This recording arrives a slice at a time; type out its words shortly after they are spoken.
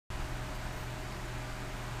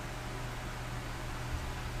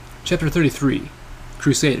Chapter 33.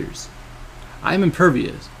 Crusaders. I am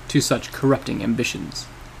impervious to such corrupting ambitions.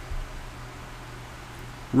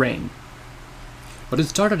 Rain. What had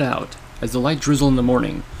started out as a light drizzle in the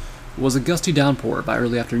morning was a gusty downpour by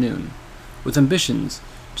early afternoon, with ambitions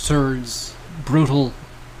towards brutal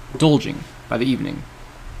indulging by the evening.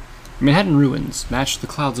 Manhattan ruins matched the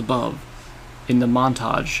clouds above in the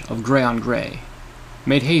montage of gray on gray,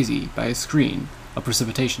 made hazy by a screen of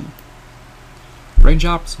precipitation.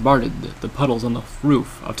 Raindrops barded the puddles on the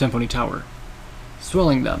roof of Tempony Tower,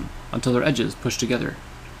 swelling them until their edges pushed together,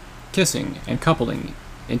 kissing and coupling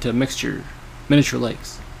into miniature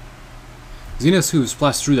lakes. Zenith's hooves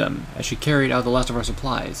splashed through them as she carried out the last of our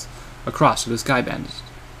supplies across to the Sky Bandit.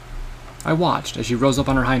 I watched as she rose up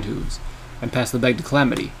on her hind hooves and passed the bag to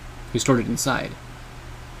Calamity, who stored it inside.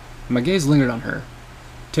 My gaze lingered on her,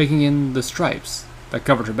 taking in the stripes that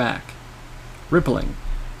covered her back, rippling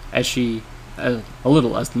a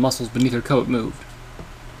little as the muscles beneath her coat moved.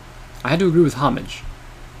 I had to agree with Homage.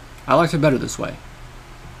 I liked her better this way.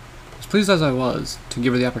 As pleased as I was to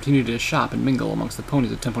give her the opportunity to shop and mingle amongst the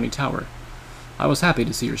ponies of Tempony Tower, I was happy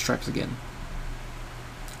to see her stripes again.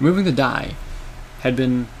 Removing the dye had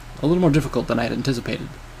been a little more difficult than I had anticipated.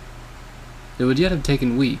 It would yet have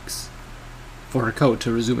taken weeks for her coat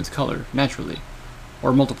to resume its color naturally,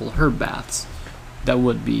 or multiple herb baths that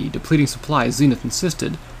would be depleting supplies Zenith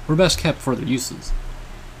insisted were best kept for their uses.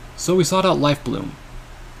 So we sought out Life Bloom,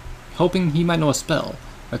 hoping he might know a spell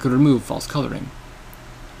that could remove false coloring.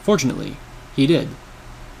 Fortunately, he did,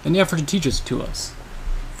 in the effort to teach it to us,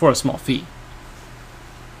 for a small fee.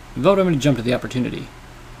 Velvet Remedy jumped at the opportunity.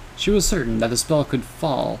 She was certain that the spell could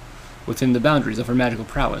fall within the boundaries of her magical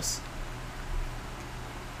prowess.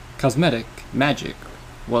 Cosmetic magic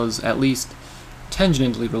was at least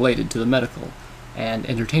tangentially related to the medical and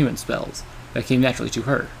entertainment spells that came naturally to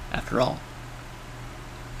her, after all.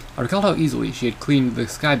 I recalled how easily she had cleaned the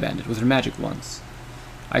Sky Bandit with her magic once.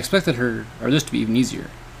 I expected this to be even easier.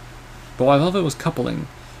 But while Velvet was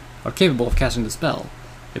capable of casting the spell,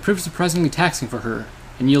 it proved surprisingly taxing for her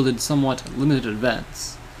and yielded somewhat limited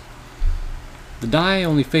events. The dye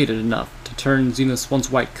only faded enough to turn Zenith's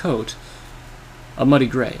once white coat a muddy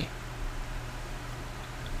gray.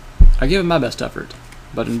 I gave it my best effort,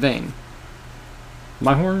 but in vain.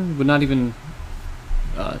 My horn would not even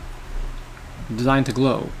design to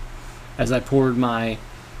glow as I poured my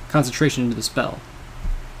concentration into the spell.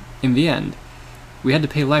 In the end, we had to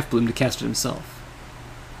pay Life Bloom to cast it himself.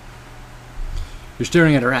 "You're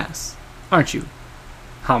staring at her ass, aren't you?"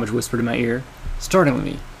 Homage whispered in my ear, startling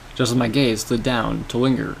me just as my gaze slid down to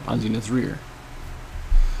linger on Zenith's rear.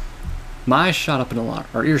 My ears shot up in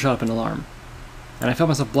alarm, and I felt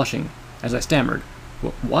myself blushing as I stammered,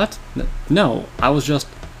 "What? No, I was just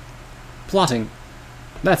plotting.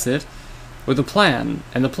 That's it. With the plan,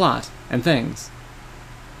 and the plot, and things."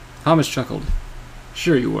 Homage chuckled.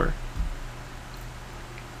 "Sure you were."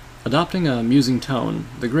 Adopting a musing tone,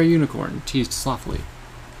 the gray unicorn teased softly,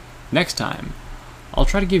 "Next time, I'll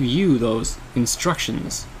try to give you those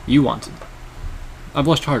instructions you wanted." I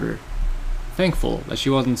blushed harder, thankful that she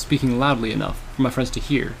wasn't speaking loudly enough for my friends to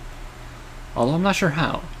hear, although I'm not sure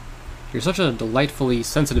how. You're such a delightfully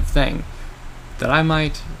sensitive thing that I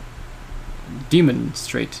might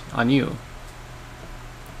demonstrate on you.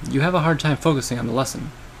 You have a hard time focusing on the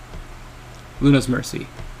lesson. Luna's mercy.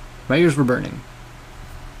 My ears were burning.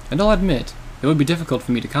 And I'll admit, it would be difficult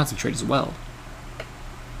for me to concentrate as well.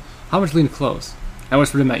 Homage leaned close and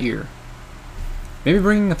whispered in my ear, "Maybe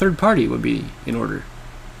bringing a third party would be in order.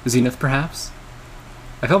 Zenith, perhaps?"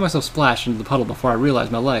 I felt myself splash into the puddle before I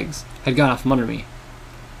realized my legs had gone out from under me.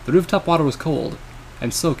 The rooftop water was cold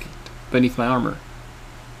and soaked beneath my armor,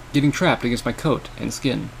 getting trapped against my coat and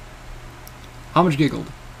skin. Homage giggled.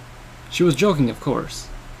 She was joking, of course.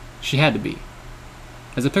 She had to be.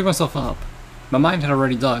 As I picked myself up, my mind had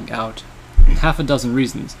already dug out half a dozen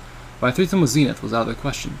reasons why a threesome with Zenith was out of the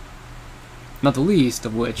question. Not the least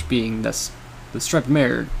of which being that the striped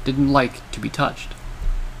mare didn't like to be touched.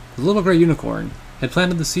 The little gray unicorn had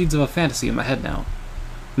planted the seeds of a fantasy in my head now,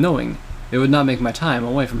 knowing it would not make my time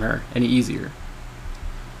away from her any easier.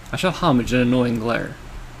 I shot Homage an annoying glare.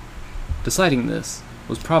 Deciding this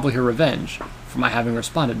was probably her revenge for my having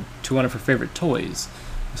responded to one of her favorite toys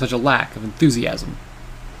with such a lack of enthusiasm.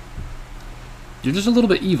 "You're just a little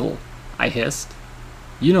bit evil," I hissed.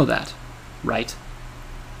 "You know that, right?"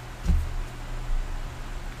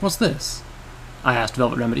 "What's this?" I asked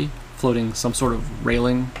Velvet Remedy, floating some sort of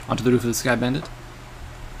railing onto the roof of the Sky Bandit.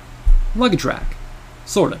 "Luggage rack.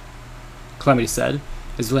 Sorta," Calamity said,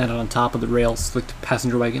 as he landed on top of the rail-slicked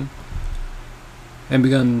passenger wagon and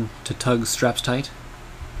begun to tug straps tight.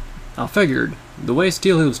 I figured The way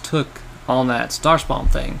Steelhooves took on that Starspawn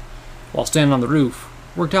thing, while standing on the roof,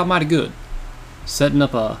 worked out mighty good, setting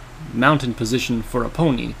up a mounted position for a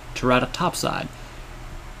pony to ride up topside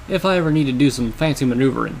if I ever need to do some fancy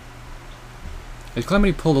maneuvering. As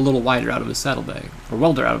Calamity pulled a little wider out of his saddlebag, or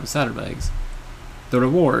welder out of his saddlebags, the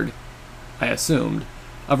reward, I assumed,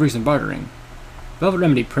 of recent bartering, Velvet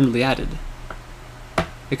Remedy primly added.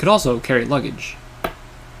 It could also carry luggage.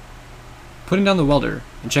 Putting down the welder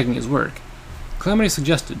and checking his work, Calamity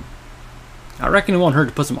suggested, I reckon it won't hurt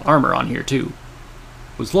to put some armor on here too.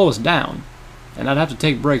 It would slow us down, and I'd have to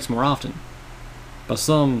take breaks more often. But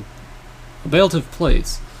some ablative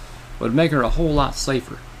place would make her a whole lot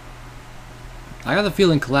safer. I got the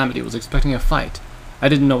feeling Calamity was expecting a fight I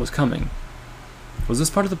didn't know was coming. Was this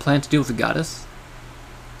part of the plan to deal with the goddess?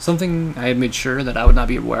 Something I had made sure that I would not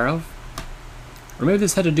be aware of? Or maybe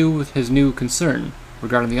this had to do with his new concern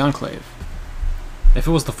regarding the Enclave. If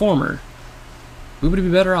it was the former, we would be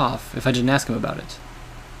better off if I didn't ask him about it.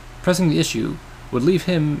 Pressing the issue would leave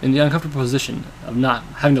him in the uncomfortable position of not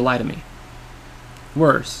having to lie to me.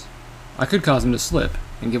 Worse, I could cause him to slip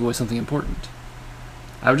and give away something important.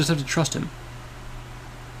 I would just have to trust him.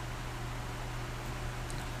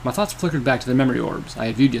 My thoughts flickered back to the memory orbs I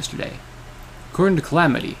had viewed yesterday. According to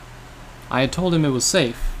Calamity, I had told him it was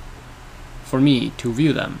safe for me to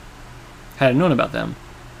view them. Had I known about them,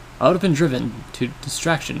 I would have been driven to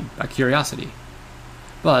distraction by curiosity.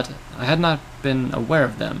 But I had not been aware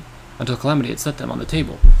of them until Calamity had set them on the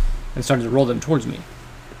table and started to roll them towards me.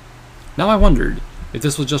 Now I wondered if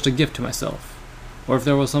this was just a gift to myself, or if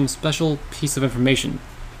there was some special piece of information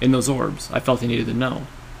in those orbs I felt I needed to know.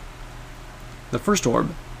 The first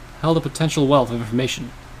orb held a potential wealth of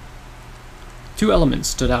information. Two elements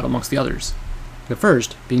stood out amongst the others, the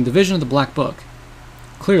first being the vision of the Black Book.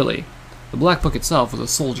 Clearly, the Black Book itself was a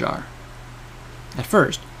soul jar. At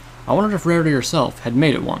first, I wondered if Rarity herself had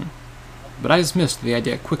made it one, but I dismissed the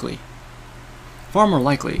idea quickly. Far more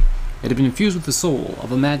likely, it had been infused with the soul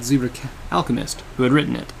of a mad zebra alchemist who had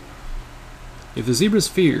written it. If the zebras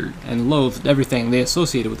feared and loathed everything they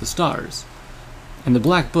associated with the stars, and the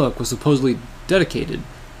Black Book was supposedly dedicated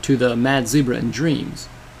to the mad zebra in dreams,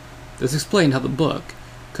 this explained how the book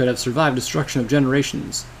could have survived destruction of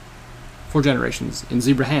generations, 4 generations, in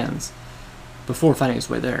zebra hands, before finding its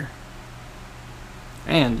way there.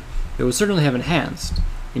 And it would certainly have enhanced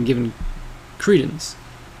and given credence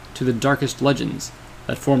to the darkest legends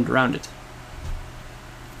that formed around it.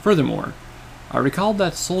 Furthermore, I recalled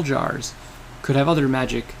that soul jars could have other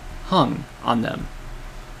magic hung on them.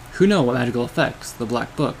 Who knows what magical effects the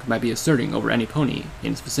Black Book might be asserting over any pony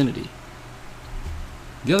in its vicinity.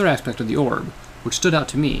 The other aspect of the orb, which stood out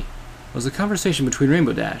to me, was the conversation between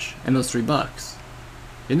Rainbow Dash and those 3 bucks.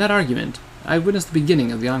 In that argument, I witnessed the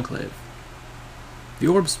beginning of the Enclave. The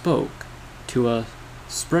orb spoke to a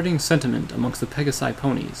spreading sentiment amongst the Pegasi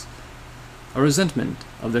ponies, a resentment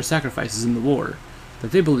of their sacrifices in the war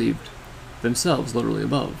that they believed themselves literally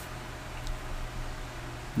above,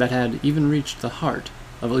 that had even reached the heart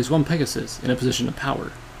of at least one Pegasus in a position of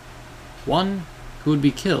power, one who would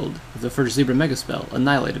be killed if the first Zebra Megaspell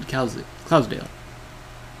annihilated Cloudsdale.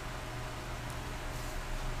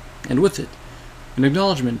 And with it, an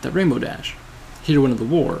acknowledgement that Rainbow Dash, heroine of the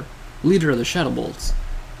war, leader of the Shadow Bolts,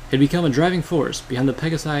 had become a driving force behind the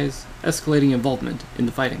Pegasi's escalating involvement in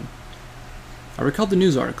the fighting. I recalled the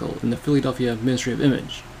news article in the Philadelphia Ministry of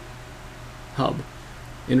Image Hub.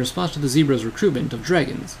 In response to the Zebra's recruitment of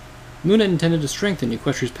dragons, Luna intended to strengthen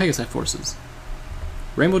Equestria's Pegasi forces.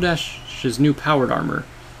 Rainbow Dash's new powered armor,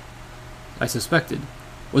 I suspected,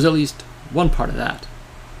 was at least one part of that.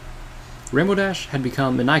 Rainbow Dash had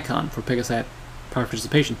become an icon for Pegasi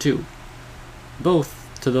participation too, both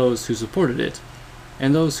to those who supported it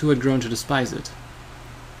and those who had grown to despise it.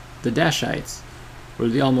 The Dashites were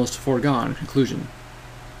the almost foregone conclusion.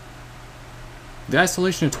 The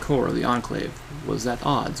isolationist core of the Enclave was at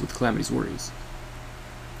odds with Calamity's worries.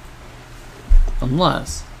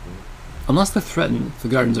 Unless they threatened the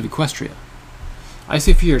gardens of Equestria.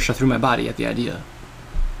 Icy fear shot through my body at the idea.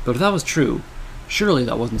 But if that was true, surely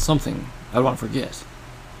that wasn't something I'd want to forget.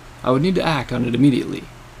 I would need to act on it immediately.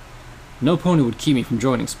 No pony would keep me from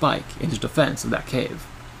joining Spike in his defense of that cave.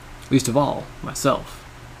 Least of all, myself.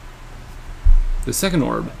 The second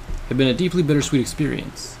orb had been a deeply bittersweet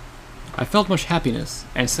experience. I felt much happiness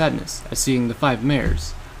and sadness at seeing the 5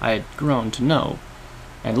 mares I had grown to know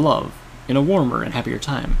and love in a warmer and happier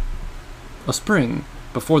time. A spring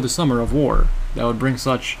before the summer of war that would bring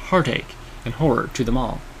such heartache and horror to them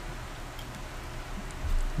all.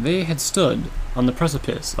 They had stood on the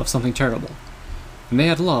precipice of something terrible, and they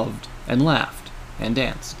had loved and laughed and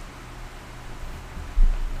danced.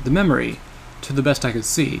 The memory to the best I could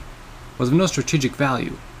see, was of no strategic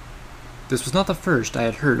value. This was not the first I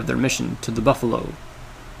had heard of their mission to the buffalo,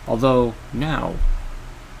 although, now,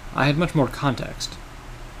 I had much more context.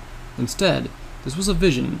 Instead, this was a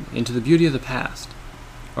vision into the beauty of the past,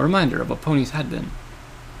 a reminder of what ponies had been,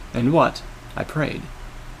 and what, I prayed,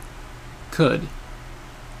 could,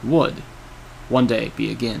 would, one day be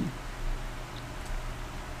again.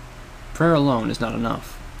 Prayer alone is not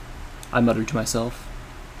enough, I muttered to myself.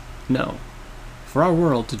 No, for our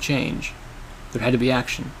world to change, there had to be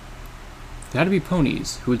action. There had to be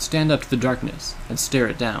ponies who would stand up to the darkness and stare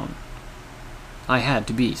it down. I had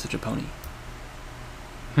to be such a pony.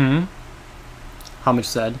 Hamish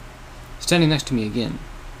said, standing next to me again.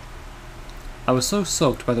 I was so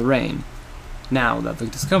soaked by the rain, now that the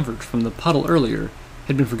discomfort from the puddle earlier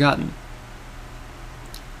had been forgotten.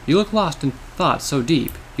 You look lost in thought so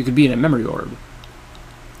deep you could be in a memory orb.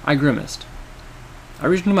 I grimaced. I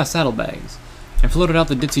reached into my saddlebags and floated out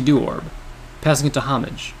the Ditsy-Do orb, passing it to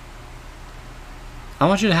Homage. I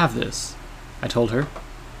want you to have this, I told her.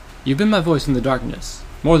 You've been my voice in the darkness,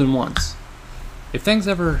 more than once. If things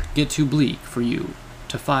ever get too bleak for you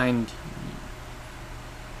to find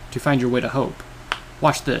your way to hope,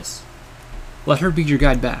 watch this. Let her be your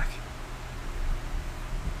guide back.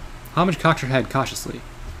 Homage cocked her head cautiously.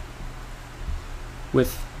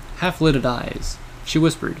 With half-lidded eyes, she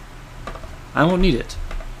whispered, I won't need it.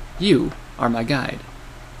 You are my guide.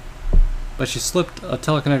 But she slipped a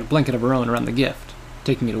telekinetic blanket of her own around the gift,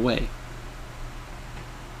 taking it away.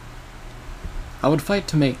 I would fight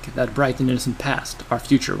to make that bright and innocent past our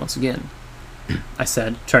future once again, I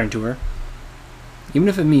said, turning to her, even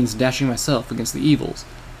if it means dashing myself against the evils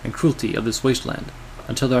and cruelty of this wasteland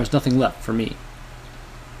until there is nothing left for me.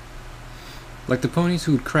 Like the ponies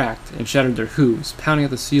who had cracked and shattered their hooves pounding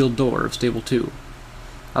at the sealed door of Stable 2,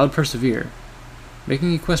 I would persevere,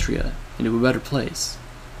 making Equestria into a better place,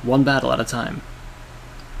 one battle at a time,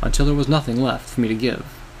 until there was nothing left for me to give.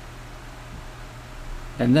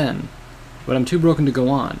 And then, when I'm too broken to go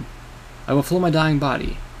on, I will flow my dying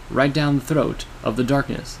body right down the throat of the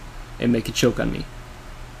darkness and make it choke on me.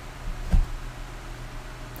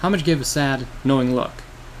 Homage gave a sad, knowing look,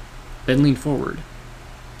 then leaned forward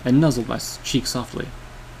and nuzzled my cheek softly.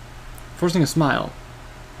 Forcing a smile,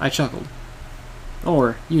 I chuckled.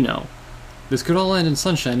 Or, you know, this could all end in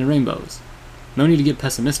sunshine and rainbows. No need to get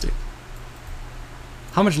pessimistic.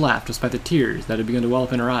 Homage laughed despite the tears that had begun to well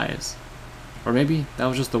up in her eyes. Or maybe that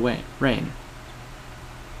was just the rain.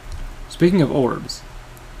 Speaking of orbs,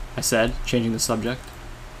 I said, changing the subject.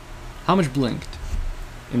 Homage blinked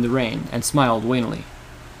in the rain and smiled wanly.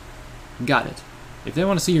 Got it. If they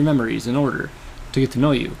want to see your memories in order to get to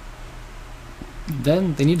know you,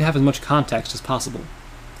 then they need to have as much context as possible.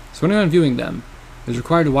 So anyone viewing them is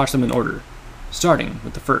required to watch them in order, starting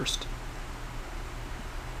with the first.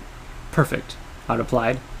 Perfect, I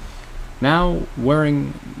replied, now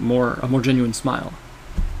wearing a more genuine smile.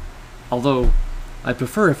 Although, I'd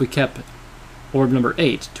prefer if we kept orb number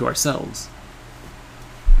 8 to ourselves.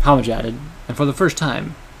 Homage added, and for the first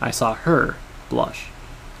time, I saw her blush.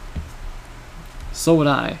 So would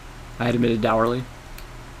I had admitted dourly.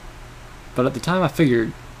 But at the time I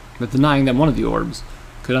figured that denying them one of the orbs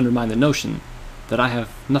could undermine the notion that I have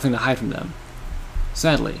nothing to hide from them.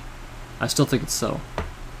 Sadly, I still think it's so.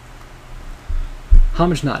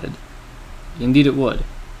 Homage nodded. Indeed it would.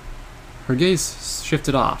 Her gaze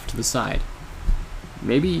shifted off to the side.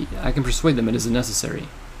 Maybe I can persuade them it isn't necessary,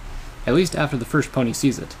 at least after the first pony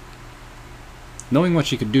sees it. Knowing what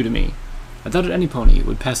she could do to me, I doubted any pony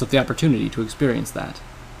would pass up the opportunity to experience that.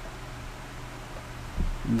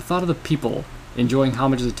 The thought of the people enjoying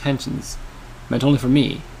Homage's attentions meant only for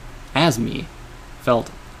me, as me, felt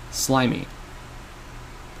slimy.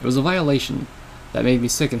 It was a violation that made me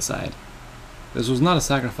sick inside. This was not a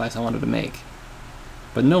sacrifice I wanted to make,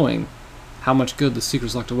 but knowing how much good the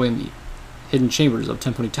secrets locked away in the hidden chambers of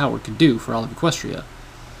Ten Pony Tower could do for all of Equestria,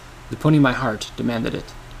 the pony in my heart demanded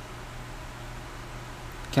it.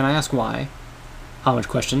 Can I ask why? Homage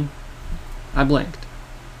questioned. I blinked.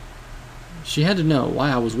 She had to know why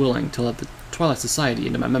I was willing to let the Twilight Society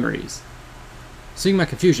into my memories. Seeing my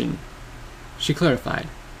confusion, she clarified.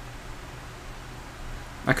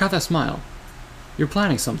 I caught that smile. You're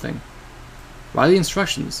planning something. By the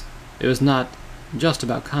instructions, it was not just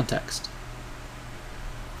about context.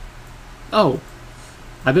 Oh!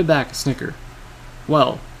 I bit back a snicker.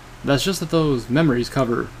 Well, that's just that those memories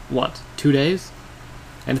cover, 2 days?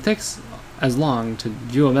 And it takes as long to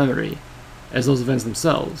view a memory as those events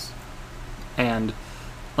themselves. And,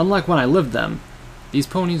 unlike when I lived them, these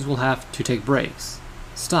ponies will have to take breaks,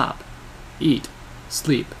 stop, eat,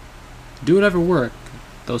 sleep, do whatever work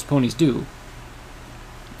those ponies do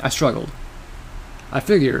I struggled. I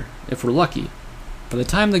figure, if we're lucky, by the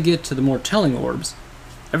time they get to the more telling orbs,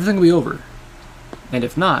 everything will be over. And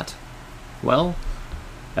if not, well,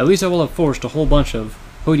 at least I will have forced a whole bunch of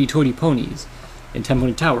hoity-toity ponies in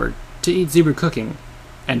Tenpony Tower to eat zebra cooking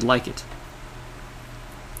and like it.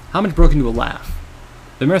 Homage broke into a laugh.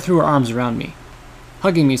 The mare threw her arms around me,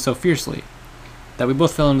 hugging me so fiercely that we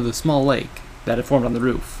both fell into the small lake that had formed on the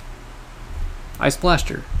roof. I splashed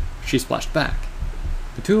her. She splashed back.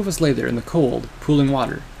 The two of us lay there in the cold, pooling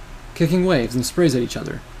water, kicking waves and sprays at each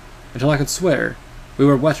other, until I could swear we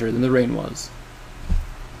were wetter than the rain was.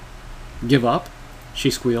 Give up?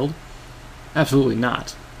 She squealed. Absolutely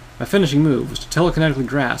not. My finishing move was to telekinetically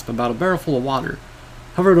grasp about a barrel full of water,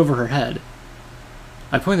 hover it over her head.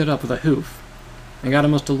 I pointed up with a hoof, and got a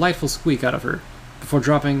most delightful squeak out of her before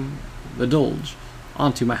dropping the dolge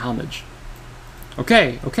onto my homage.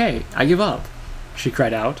 Okay, I give up, she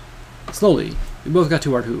cried out. Slowly, we both got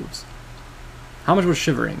to our hooves. Homage was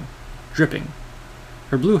shivering, dripping,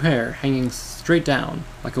 her blue hair hanging straight down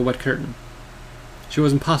like a wet curtain. She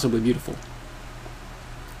was impossibly beautiful.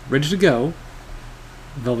 Ready to go?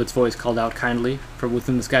 Velvet's voice called out kindly from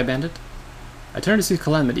within the Sky Bandit. I turned to see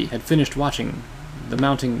Calamity had finished watching the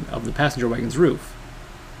mounting of the passenger wagon's roof,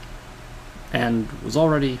 and was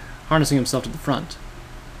already harnessing himself to the front.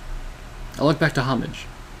 I looked back to Homage.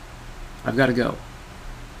 I've got to go.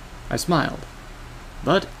 I smiled.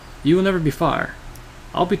 But you will never be far.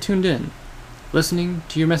 I'll be tuned in, listening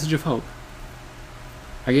to your message of hope.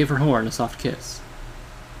 I gave her horn a soft kiss.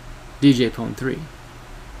 DJ Pone 3.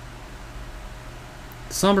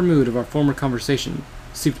 The somber mood of our former conversation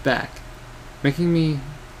seeped back, making my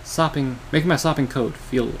sopping coat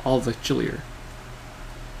feel all the chillier.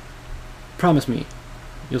 Promise me,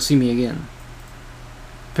 you'll see me again.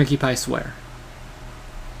 Pinkie Pie swear.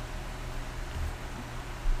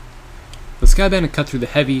 The Sky Bandit cut through the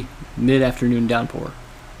heavy, mid-afternoon downpour.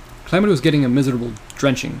 Calamity was getting a miserable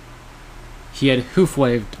drenching. He had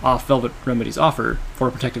hoof-waved off Velvet Remedy's offer for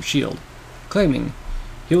a protective shield, claiming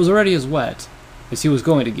he was already as wet as he was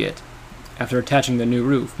going to get after attaching the new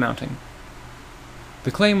roof mounting.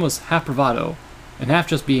 The claim was half bravado and half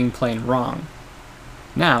just being plain wrong.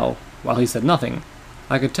 Now, while he said nothing,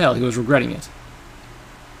 I could tell he was regretting it.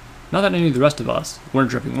 Not that any of the rest of us weren't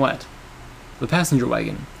dripping wet. The passenger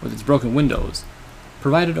wagon, with its broken windows,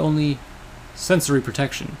 provided only sensory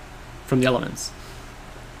protection from the elements.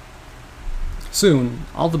 Soon,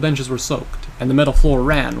 all the benches were soaked, and the metal floor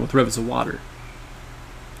ran with rivers of water.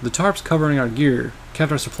 The tarps covering our gear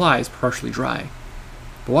kept our supplies partially dry,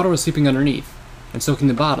 but water was seeping underneath and soaking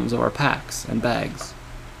the bottoms of our packs and bags.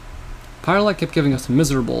 Firelight kept giving us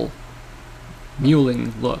miserable,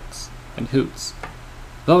 mewling looks and hoots.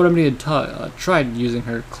 Velvet Remedy had tried using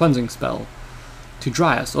her cleansing spell to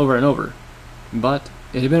dry us over and over, but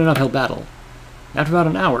it had been an uphill battle. After about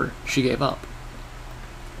an hour, she gave up.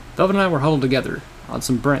 Velvet and I were huddled together on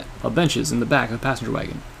some benches in the back of the passenger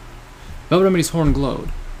wagon. Velvet Remedy's horn glowed,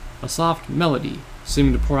 a soft melody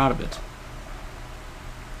seeming to pour out of it.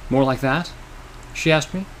 More like that? She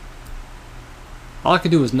asked me. All I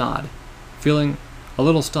could do was nod, feeling a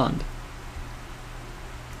little stunned.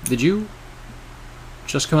 Did you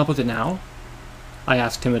just come up with it now? I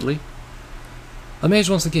asked timidly, amazed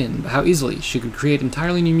once again by how easily she could create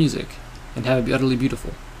entirely new music and have it be utterly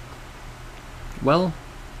beautiful. Well,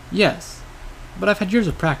 yes, but I've had years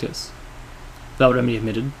of practice, Velvet Remedy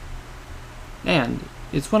admitted. And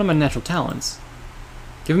it's one of my natural talents.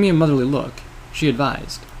 Giving me a motherly look, she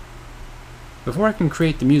advised. Before I can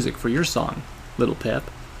create the music for your song, little Pip,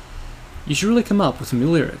 you should really come up with some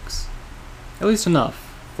new lyrics. At least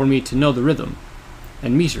enough for me to know the rhythm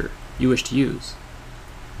and meter you wish to use.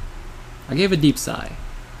 I gave a deep sigh.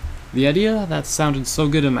 The idea that sounded so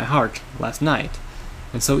good in my heart last night,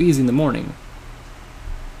 and so easy in the morning,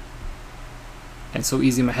 and so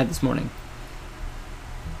easy in my head this morning.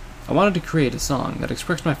 I wanted to create a song that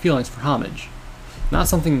expressed my feelings for Homage, not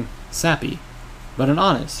something sappy, but an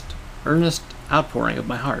honest, earnest outpouring of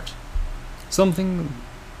my heart. Something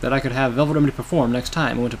that I could have Velvet Remedy perform next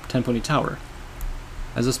time I went to Tenpony Tower,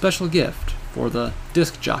 as a special gift for the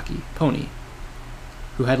disc jockey, Pony,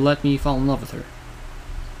 who had let me fall in love with her.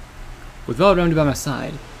 With Velvet Remedy by my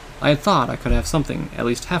side, I had thought I could have something at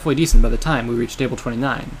least halfway decent by the time we reached Stable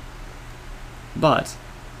 29. But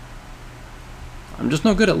I'm just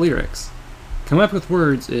no good at lyrics. Coming up with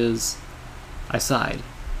words is, I sighed,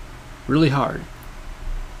 really hard.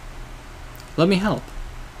 Let me help,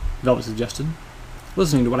 Velvet suggested,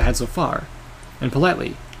 listening to what I had so far, and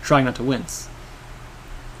politely trying not to wince.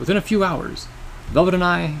 Within a few hours, Velvet and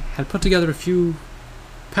I had put together a few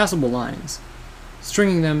passable lines,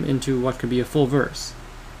 stringing them into what could be a full verse.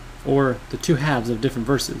 or the two halves of different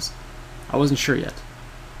verses. I wasn't sure yet.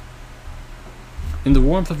 In the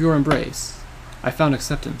warmth of your embrace, I found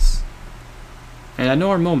acceptance. And I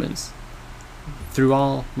know our moments, through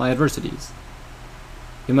all my adversities.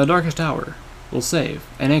 In my darkest hour, will save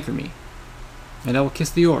and anchor me, and I will kiss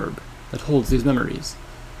the orb that holds these memories.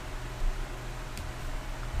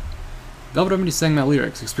 Velvet Remedy sang my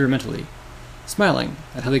lyrics experimentally, smiling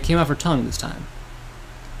at how they came off her tongue this time.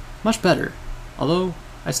 Much better, although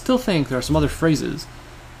I still think there are some other phrases,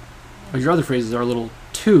 or your other phrases are a little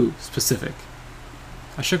too specific.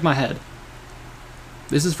 I shook my head.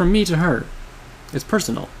 This is from me to her. It's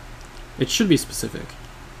personal. It should be specific.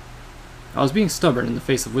 I was being stubborn in the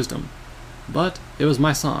face of wisdom, but it was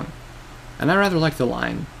my song, and I rather liked the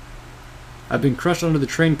line, I've been crushed under the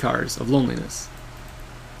train cars of loneliness.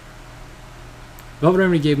 Velvet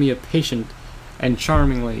Remedy gave me a patient and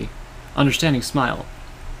charmingly understanding smile,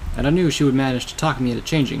 and I knew she would manage to talk me into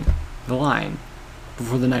changing the line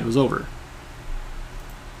before the night was over.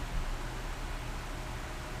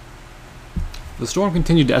 The storm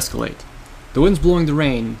continued to escalate, the winds blowing the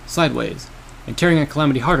rain sideways and tearing at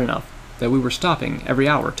Calamity hard enough that we were stopping every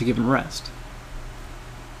hour to give him rest.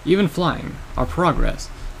 Even flying, our progress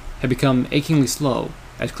had become achingly slow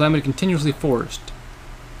as Calamity continuously fought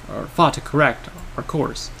to correct our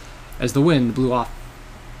course as the wind blew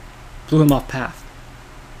him off path.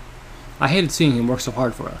 I hated seeing him work so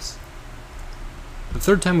hard for us. The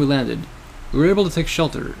third time we landed, we were able to take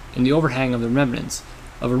shelter in the overhang of the remnants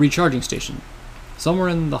of a recharging station, somewhere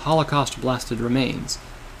in the Holocaust-blasted remains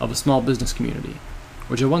of a small business community,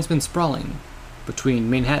 which had once been sprawling between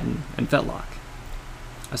Manhattan and Fetlock.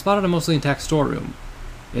 I spotted a mostly intact storeroom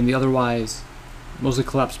in the otherwise mostly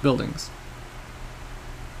collapsed buildings.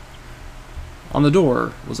 On the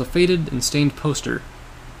door was a faded and stained poster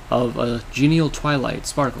of a genial twilight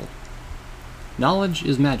sparkle. Knowledge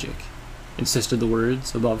is magic, insisted the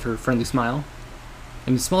words above her friendly smile,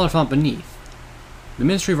 and in smaller font beneath, the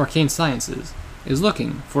Ministry of Arcane Sciences is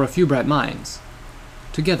looking for a few bright minds.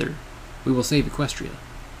 Together, we will save Equestria.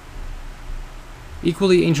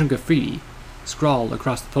 Equally ancient graffiti scrawled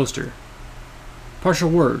across the poster. Partial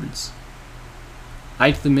words.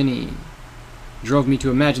 Ite the Mini drove me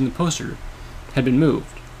to imagine the poster had been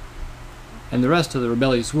moved, and the rest of the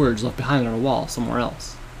rebellious words left behind on a wall somewhere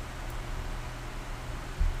else.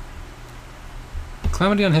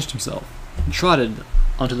 Calamity unhitched himself and trotted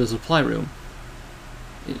onto the supply room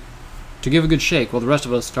to give a good shake while the rest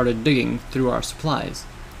of us started digging through our supplies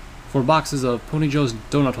for boxes of Pony Joe's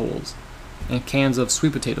donut holes and cans of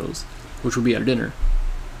sweet potatoes, which would be our dinner.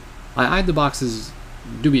 I eyed the boxes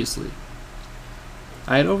dubiously.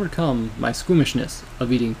 I had overcome my squeamishness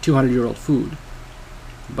of eating 200-year-old food,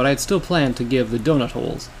 but I had still planned to give the donut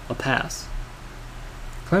holes a pass.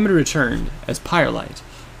 Calamity returned as Pyrelight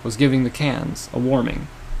was giving the cans a warming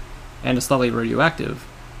and a slightly radioactive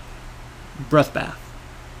breath bath.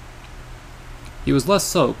 He was less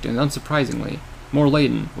soaked and, unsurprisingly, more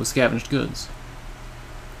laden with scavenged goods.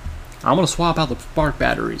 I'm gonna swap out the spark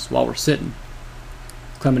batteries while we're sitting,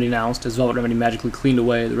 Calamity announced as Velvet Remedy magically cleaned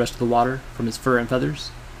away the rest of the water from his fur and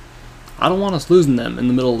feathers. I don't want us losing them in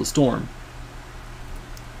the middle of the storm.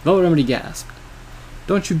 Velvet Remedy gasped.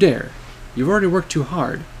 Don't you dare. You've already worked too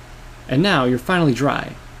hard, and now you're finally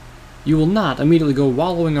dry. You will not immediately go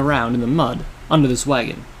wallowing around in the mud under this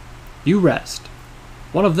wagon. You rest.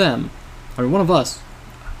 One of us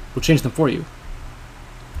will change them for you.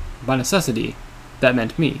 By necessity, that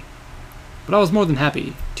meant me, but I was more than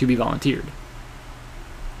happy to be volunteered.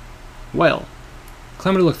 Well,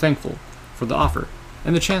 Calamity looked thankful for the offer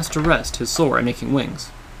and the chance to rest his sore and aching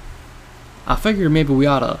wings. I figured maybe we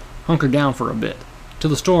oughta hunker down for a bit, till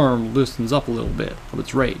the storm loosens up a little bit of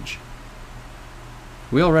its rage.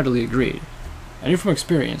 We all readily agreed. I knew from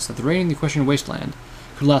experience that the rain in the Equestrian wasteland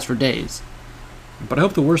could last for days, but I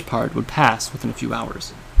hoped the worst part would pass within a few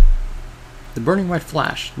hours. The burning white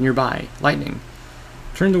flash nearby, lightning,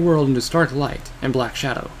 turned the world into stark light and black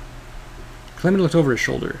shadow. Calamity looked over his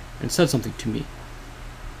shoulder and said something to me,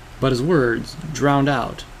 but his words drowned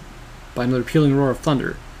out by another pealing roar of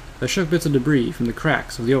thunder that shook bits of debris from the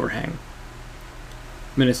cracks of the overhang.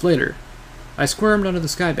 Minutes later, I squirmed under the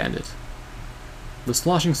Sky Bandit. The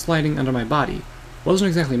sloshing sliding under my body wasn't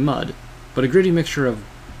exactly mud, but a gritty mixture of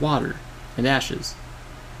water and ashes.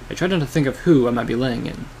 I tried not to think of who I might be laying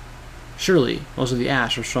in. Surely, most of the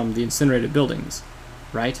ash was from the incinerated buildings,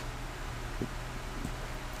 right?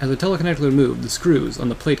 As the telekinetically moved the screws on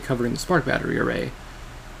the plate covering the spark battery array,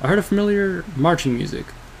 I heard a familiar marching music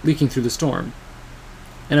leaking through the storm,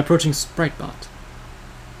 an approaching sprite bot.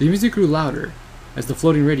 The music grew louder as the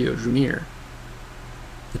floating radio drew near.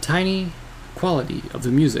 The tiny, quality of the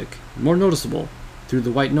music more noticeable through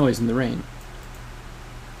the white noise in the rain.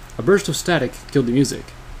 A burst of static killed the music.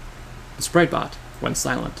 The Spritebot went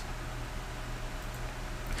silent.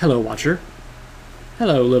 "Hello, Watcher."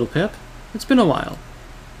 "Hello, little Pip. It's been a while.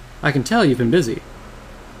 I can tell you've been busy."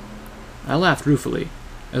 I laughed ruefully,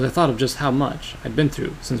 as I thought of just how much I'd been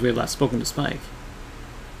through since we had last spoken to Spike.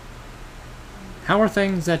 "How are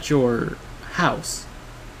things at your house?"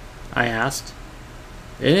 I asked,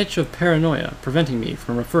 an itch of paranoia preventing me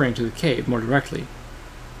from referring to the cave more directly.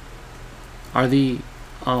 "Are the,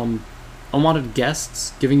 unwanted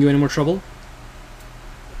guests giving you any more trouble?"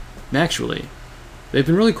 "Actually, they've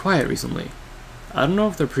been really quiet recently. I don't know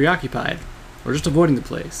if they're preoccupied or just avoiding the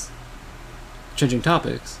place." Changing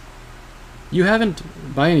topics, "You haven't,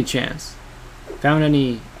 by any chance, found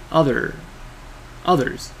any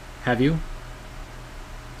others, have you?"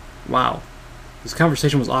 Wow, this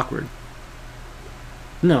conversation was awkward.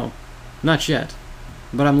 "No, not yet,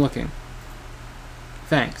 but I'm looking."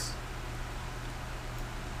 "Thanks."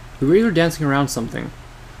 We were either dancing around something,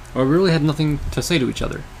 or we really had nothing to say to each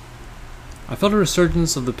other. I felt a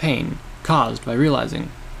resurgence of the pain caused by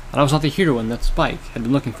realizing that I was not the heroine that Spike had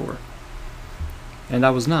been looking for. And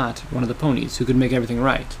I was not one of the ponies who could make everything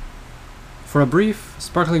right. For a brief,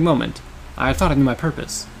 sparkling moment, I thought I knew my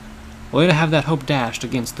purpose, only to have that hope dashed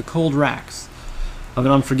against the cold racks of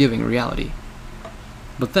an unforgiving reality.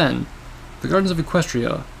 But then, the Gardens of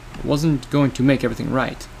Equestria wasn't going to make everything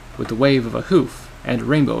right, with the wave of a hoof and a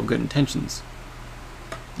rainbow of good intentions.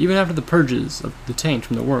 Even after the purges of the taint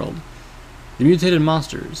from the world, the mutated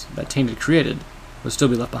monsters that Taint had created would still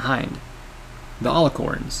be left behind. The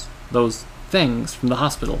alicorns, those things from the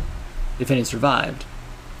hospital, if any survived,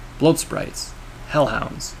 bloat sprites,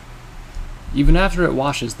 hellhounds. Even after it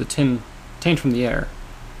washes the taint from the air,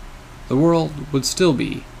 the world would still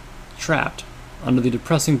be trapped under the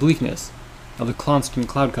depressing bleakness of the constant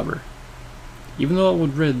cloud cover. Even though it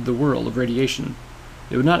would rid the world of radiation,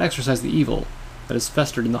 it would not exorcise the evil that has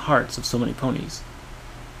festered in the hearts of so many ponies.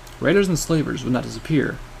 Raiders and slavers would not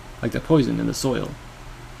disappear like the poison in the soil.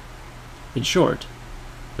 In short,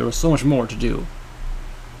 there was so much more to do,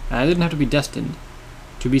 and I didn't have to be destined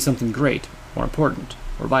to be something great or important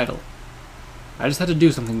or vital. I just had to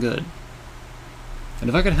do something good. And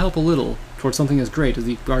if I could help a little towards something as great as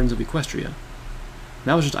the Gardens of Equestria,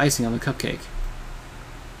 that was just icing on the cupcake.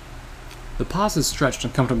 The pauses stretched to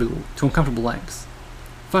uncomfortable lengths.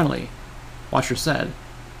 Finally, Watcher said,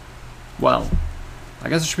 "Well, I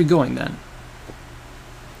guess I should be going then."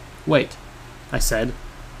 "Wait," I said,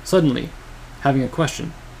 suddenly having a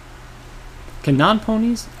question. "Can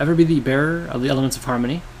non-ponies ever be the bearer of the elements of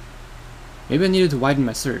harmony?" Maybe I needed to widen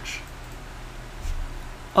my search.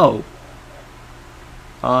 "Oh.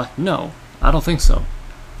 No, I don't think so."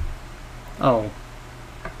 "Oh.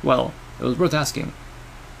 Well, it was worth asking."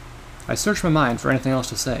 I searched my mind for anything else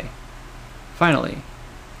to say. Finally,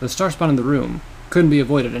 the star spawn in the room couldn't be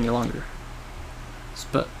avoided any longer.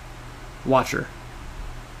 Watcher,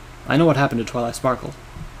 I know what happened to Twilight Sparkle."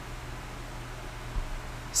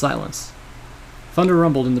 Silence. Thunder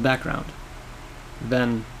rumbled in the background.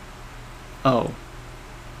 Then, "Oh."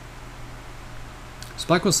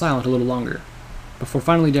 Spike was silent a little longer, before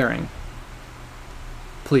finally daring.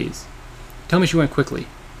 "Please, tell me she went quickly,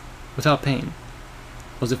 without pain.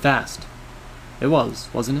 Was it fast?" "It was,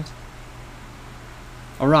 wasn't it?"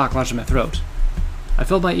 A rock lodged in my throat. I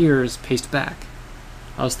felt my ears paced back.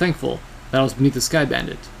 I was thankful that I was beneath the Sky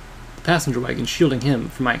Bandit, the passenger wagon shielding him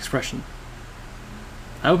from my expression.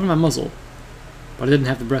 I opened my muzzle, but I didn't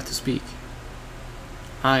have the breath to speak.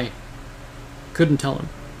 I couldn't tell him.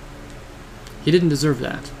 He didn't deserve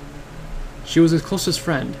that. She was his closest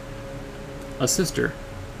friend, a sister,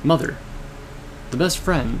 mother, the best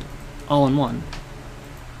friend, all in one.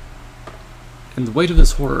 And the weight of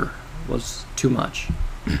this horror was too much.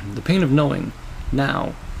 The pain of knowing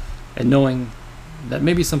now, and knowing that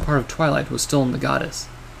maybe some part of Twilight was still in the goddess,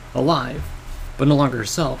 alive, but no longer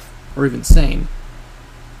herself, or even sane,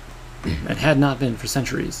 and had not been for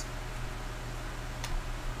centuries.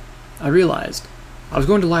 I realized I was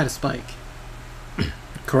going to lie to Spike.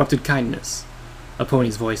 Corrupted kindness, a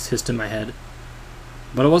pony's voice hissed in my head.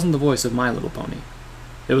 But it wasn't the voice of my little pony.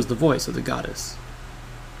 It was the voice of the goddess.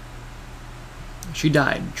 She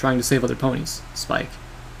died trying to save other ponies, Spike.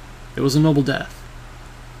 It was a noble death.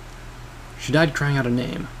 She died crying out a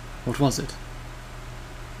name. What was it?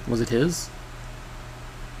 Was it his?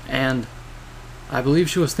 And I believe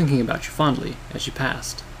she was thinking about you fondly as she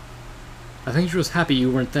passed. I think she was happy you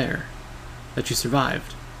weren't there, that you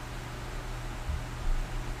survived.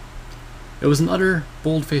 It was an utter,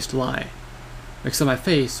 bold-faced lie, except my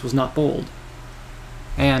face was not bold.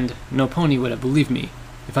 And no pony would have believed me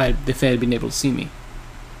if they had been able to see me.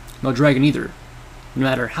 No dragon either, no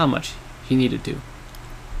matter how much he needed to.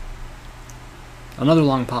 Another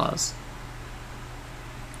long pause.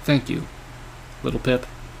 Thank you, little Pip.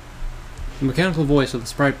 The mechanical voice of the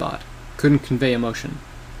sprite bot couldn't convey emotion,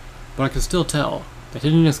 but I could still tell that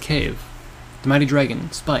hidden in his cave, the mighty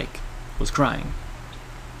dragon, Spike, was crying.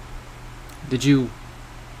 Did you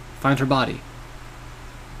find her body?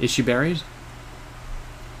 Is she buried?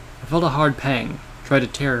 I felt a hard pang try to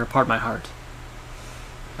tear apart my heart.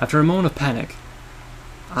 After a moment of panic,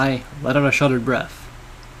 I let out a shuddered breath.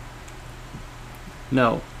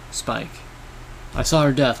 No, Spike. I saw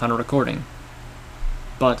her death on a recording.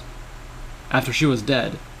 But, after she was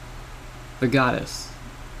dead, the goddess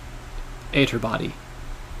ate her body.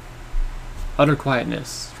 Utter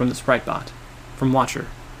quietness from the sprite bot, from Watcher,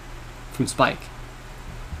 from Spike.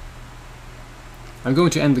 I'm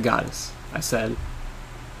going to end the goddess, I said,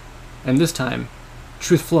 and this time,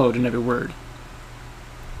 truth flowed in every word.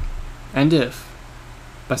 And if,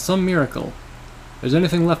 by some miracle, there's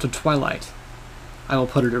anything left of Twilight, I will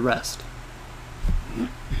put her to rest.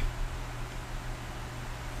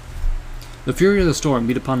 The fury of the storm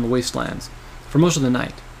beat upon the wastelands for most of the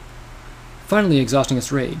night, finally exhausting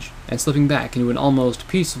its rage and slipping back into an almost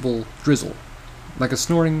peaceable drizzle, like a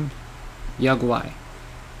snoring yaguai.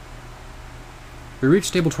 We reached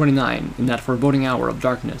Stable 29 in that foreboding hour of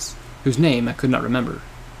darkness, whose name I could not remember.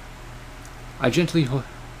 I gently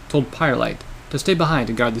told Firelight to stay behind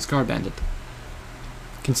to guard the Scar Bandit.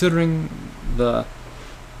 Considering the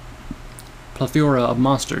plethora of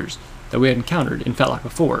monsters that we had encountered in Fetlock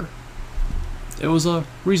before, it was a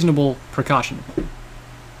reasonable precaution.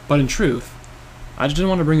 But in truth, I just didn't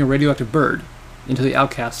want to bring a radioactive bird into the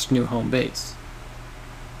Outcasts' new home base.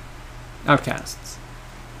 Outcasts.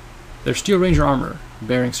 Their Steel Ranger armor,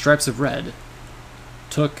 bearing stripes of red,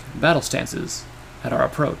 took battle stances at our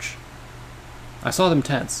approach. I saw them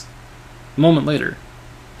tense. A moment later,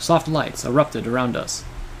 soft lights erupted around us,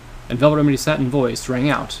 and Velvet Remedy's satin voice rang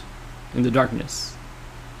out in the darkness.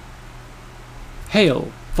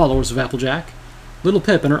 Hail, followers of Applejack! Little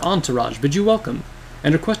Pip and her entourage bid you welcome,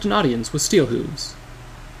 and request an audience with steel hooves.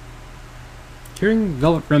 Hearing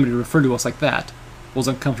Velvet Remedy refer to us like that was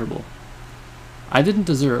uncomfortable. I didn't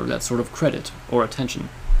deserve that sort of credit or attention.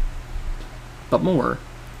 But more,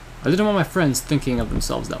 I didn't want my friends thinking of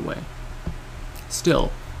themselves that way.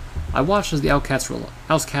 Still, I watched as the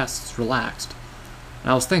outcasts relaxed,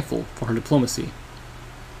 and I was thankful for her diplomacy.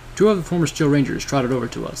 Two of the former Steel Rangers trotted over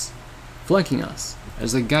to us, flanking us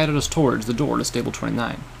as they guided us towards the door to Stable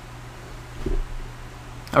 29.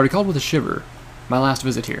 I recalled with a shiver my last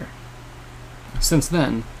visit here. Since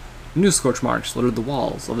then, new scorch marks littered the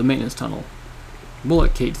walls of the maintenance tunnel,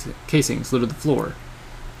 bullet casings littered the floor,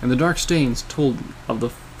 and the dark stains told of the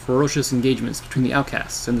ferocious engagements between the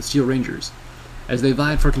outcasts and the Steel Rangers as they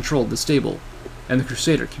vied for control of the stable and the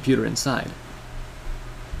Crusader computer inside.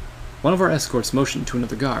 One of our escorts motioned to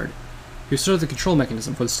another guard, who stood at the control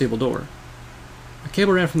mechanism for the stable door. A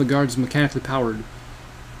cable ran from the guard's mechanically powered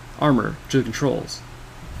armor to the controls.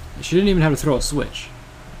 She didn't even have to throw a switch.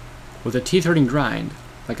 With a teeth-hurting grind,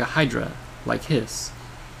 like a hydra-like hiss,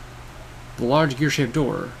 the large gear-shaped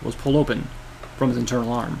door was pulled open from its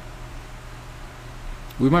internal arm.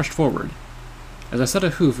 We marched forward. As I set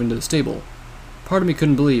a hoof into the stable, part of me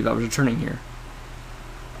couldn't believe I was returning here.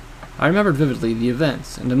 I remembered vividly the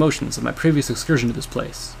events and emotions of my previous excursion to this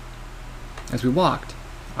place. As we walked,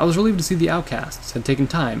 I was relieved to see the outcasts had taken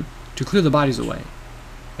time to clear the bodies away,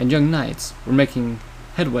 and young knights were making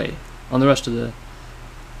headway on the rest of the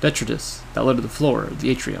detritus that littered the floor of the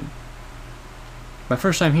atrium. My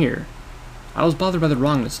first time here, I was bothered by the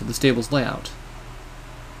wrongness of the stable's layout.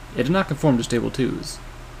 It did not conform to Stable 2's,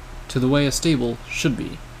 to the way a stable should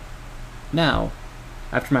be. Now,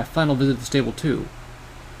 after my final visit to Stable 2,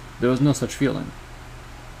 there was no such feeling.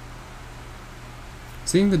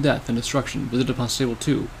 Seeing the death and destruction visited upon Stable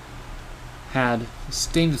 2 had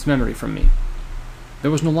stained its memory from me.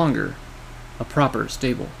 There was no longer a proper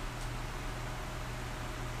stable.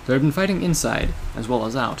 There had been fighting inside as well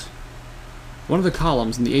as out. One of the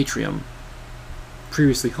columns in the atrium,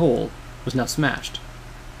 previously whole, was now smashed.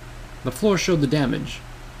 The floor showed the damage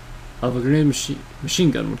of a grenade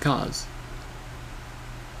machine gun would cause.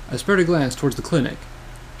 I spared a glance towards the clinic,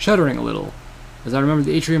 shuddering a little, as I remembered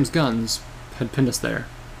the atrium's guns had pinned us there.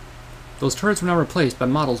 Those turrets were now replaced by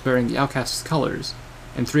models bearing the Outcast's colors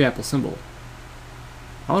and 3-apple symbol.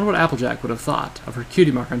 I wonder what Applejack would have thought of her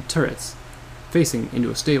cutie mark on turrets facing into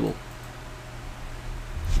a stable.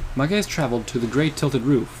 My gaze traveled to the great tilted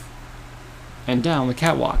roof, and down the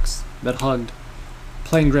catwalks that hugged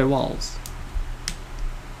plain gray walls.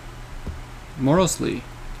 Morosely,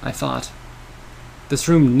 I thought, this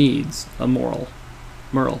room needs a Merle.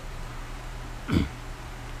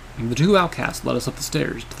 The two outcasts led us up the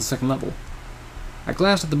stairs to the second level. I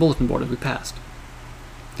glanced at the bulletin board as we passed.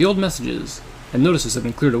 The old messages and notices had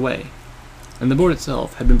been cleared away, and the board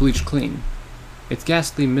itself had been bleached clean. Its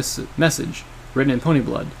ghastly message, written in pony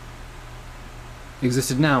blood,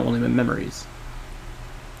 existed now only in memories.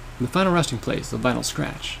 The final resting place, the vinyl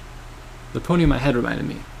scratch. The pony in my head reminded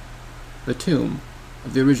me. The tomb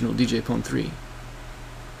of the original DJ Pone 3.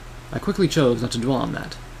 I quickly chose not to dwell on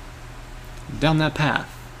that. Down that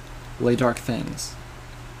path lay dark things.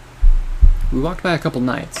 We walked by a couple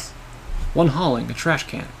knights, one hauling a trash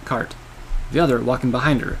cart, the other walking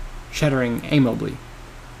behind her, chattering amiably.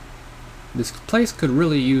 This place could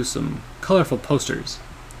really use some colorful posters,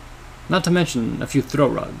 not to mention a few throw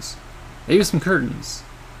rugs, maybe some curtains.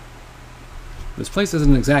 This place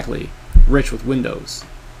isn't exactly rich with windows,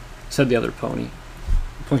 said the other pony,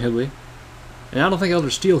 pointedly, and I don't think Elder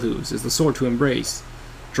Steelhooves is the sort to embrace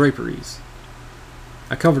draperies.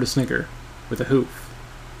 I covered a snicker with a hoof.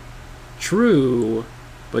 True,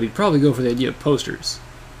 but he'd probably go for the idea of posters.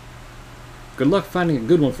 Good luck finding a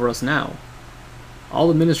good one for us now. All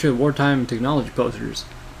the Ministry of Wartime Technology posters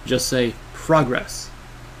just say progress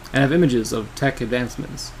and have images of tech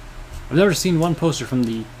advancements. I've never seen one poster from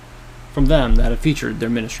them that have featured their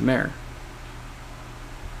ministry mare.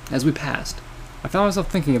 As we passed, I found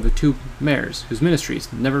myself thinking of the two mares whose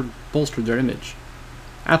ministries never bolstered their image,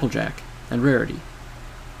 Applejack and Rarity.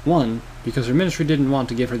 One, because her ministry didn't want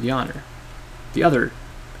to give her the honor. The other,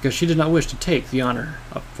 because she did not wish to take the honor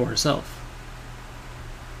up for herself.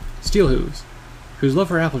 Steelhooves, whose love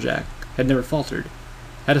for Applejack had never faltered,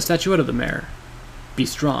 had a statuette of the mare, Be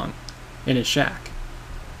Strong, in his shack.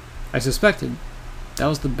 I suspected that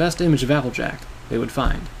was the best image of Applejack they would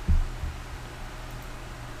find.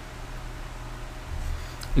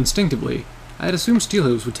 Instinctively, I had assumed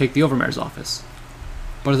Steelhooves would take the Overmare's office,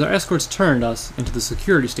 but as our escorts turned us into the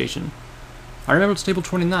security station, I remembered Stable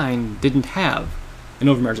 29 didn't have an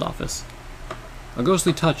Overmare's office. A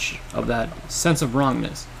ghostly touch of that sense of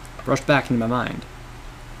wrongness rushed back into my mind.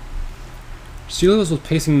 Steelhooves was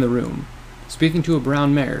pacing the room, speaking to a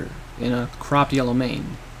brown mare in a cropped yellow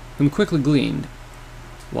mane, whom quickly gleaned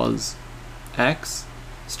was X,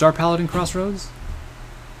 Star Paladin Crossroads?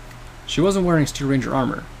 She wasn't wearing Steel Ranger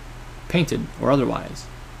armor, painted or otherwise.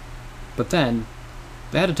 But then,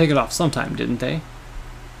 they had to take it off sometime, didn't they?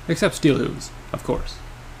 Except Steelhooves, of course.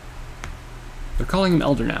 They're calling him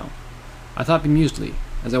Elder now, I thought bemusedly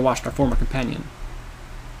as I watched our former companion.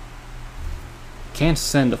 Can't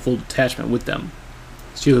send a full detachment with them,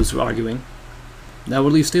 Steelhooves was arguing. That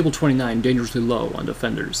would leave Stable 29 dangerously low on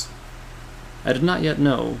defenders. I did not yet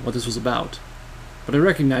know what this was about, but I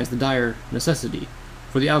recognized the dire necessity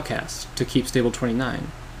for the outcasts to keep Stable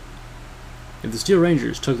 29. If the Steel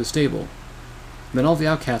Rangers took the stable, then all the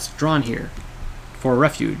outcasts drawn here for a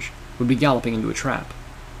refuge would be galloping into a trap.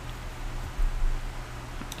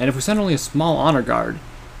 And if we send only a small honor guard,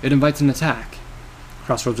 it invites an attack,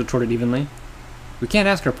 Crossroads retorted evenly. We can't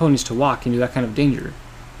ask our ponies to walk into that kind of danger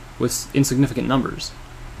with insignificant numbers.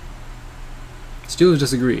 Steelers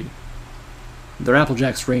disagreed. They're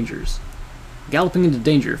Applejack's Rangers. Galloping into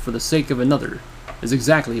danger for the sake of another is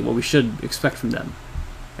exactly what we should expect from them,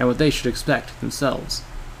 and what they should expect themselves.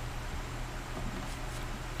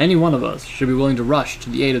 Any one of us should be willing to rush to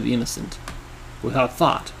the aid of the innocent, without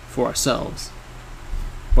thought for ourselves.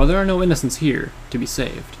 While there are no innocents here to be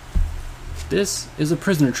saved. This is a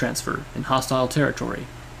prisoner transfer in hostile territory.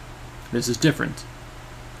 This is different.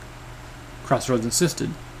 Crossroads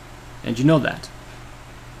insisted, and you know that.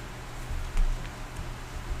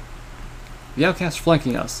 The outcast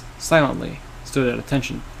flanking us, silently, stood at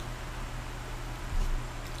attention.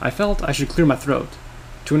 I felt I should clear my throat,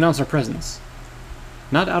 to announce our presence.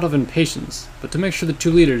 Not out of impatience, but to make sure the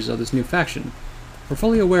two leaders of this new faction were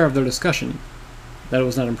fully aware of their discussion, that it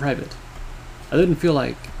was not in private. I didn't feel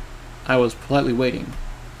like I was politely waiting.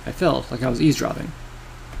 I felt like I was eavesdropping.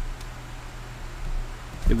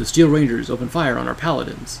 If the Steel Rangers open fire on our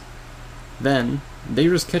paladins, then they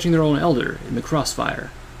risk catching their own elder in the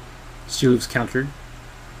crossfire, Steelhooves countered,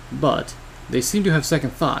 but they seem to have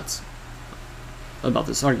second thoughts about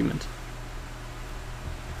this argument.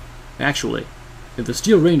 Actually, if the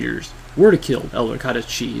Steel Rangers were to kill Elder Cottage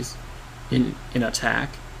Cheese in attack,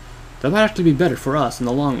 that might actually be better for us in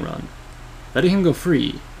the long run. Letting him go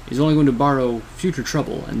free is only going to borrow future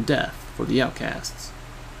trouble and death for the outcasts.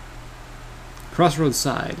 Crossroads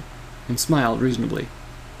sighed and smiled reasonably.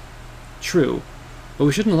 True, but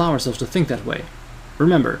we shouldn't allow ourselves to think that way.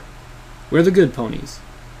 Remember, we're the good ponies.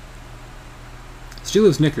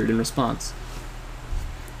 Steelhooves nickered in response,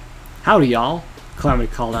 Howdy, y'all,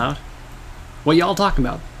 Calamity called out. What y'all talking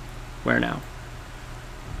about? Where now?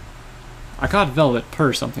 I caught Velvet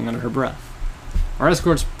purr something under her breath. Our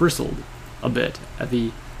escorts bristled a bit at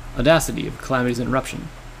the audacity of Calamity's interruption.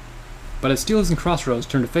 But as Steelers and Crossroads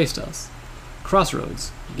turned to face us,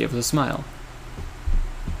 Crossroads gave us a smile.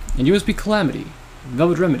 And you must be Calamity,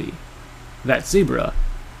 Velvet Remedy, that Zebra,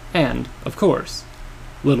 and, of course,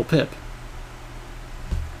 Little Pip.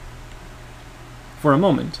 For a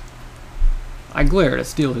moment, I glared at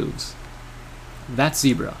Steelhooves. That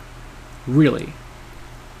Zebra. Really.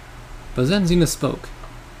 But then Xena spoke.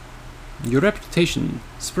 Your reputation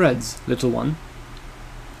spreads, little one.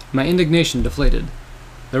 My indignation deflated.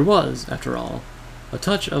 There was, after all, a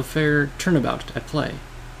touch of fair turnabout at play.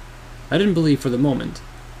 I didn't believe for the moment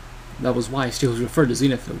that was why Steelhooves referred to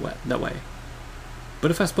Zenith that way.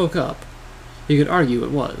 But if I spoke up, he could argue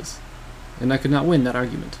it was, and I could not win that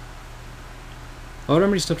argument. Our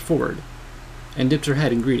Remedy stepped forward and dipped her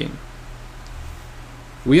head in greeting.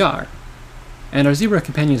 We are, and our zebra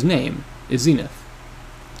companion's name is Zenith.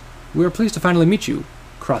 We are pleased to finally meet you,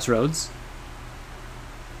 Crossroads.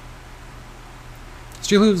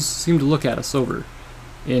 Steelhooves seemed to look at us over,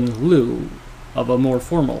 in lieu of a more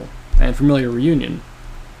formal and familiar reunion,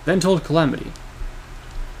 then told Calamity.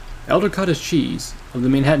 Elder Cottage Cheese of the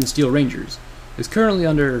Manhattan Steel Rangers is currently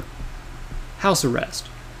under house arrest.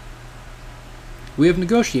 We have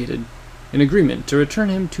negotiated an agreement to return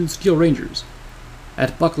him to Steel Rangers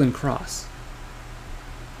at Buckland Cross.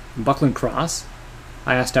 Buckland Cross?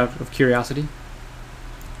 I asked out of curiosity.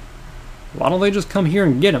 Why don't they just come here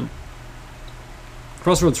and get him?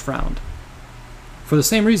 Crossroads frowned. For the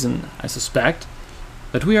same reason, I suspect,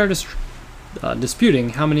 that we are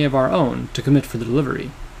disputing how many of our own to commit for the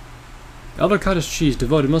delivery. Elder Cottage Cheese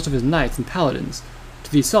devoted most of his knights and paladins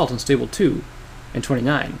to the assault on Stable 2 and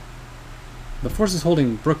 29. The forces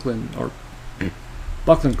holding Buckland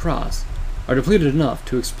Cross are depleted enough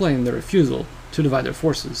to explain their refusal to divide their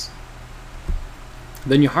forces.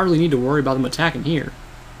 Then you hardly need to worry about them attacking here.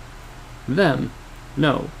 Them,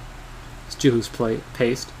 no. Steelhooves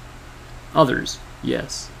paced. Others,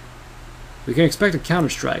 yes. We can expect a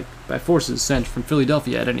counterstrike by forces sent from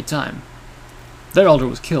Philadelphia at any time. Their elder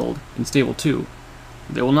was killed in Stable 2.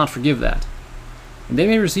 They will not forgive that. And they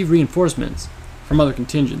may receive reinforcements from other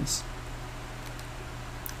contingents.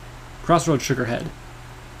 Crossroads shook her head.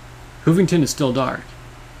 Hoovington is still dark,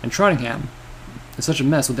 and Trottingham is such a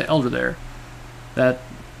mess with the elder there that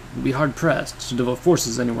we'll be hard-pressed to devote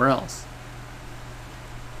forces anywhere else.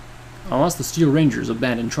 Unless the Steel Rangers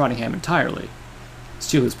abandon Trottingham entirely,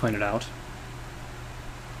 Steelhooves pointed out.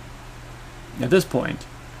 At this point,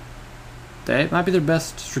 that might be their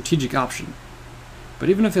best strategic option, but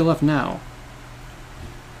even if they left now,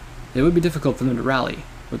 it would be difficult for them to rally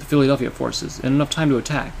with the Philadelphia forces in enough time to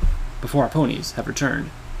attack before our ponies have returned.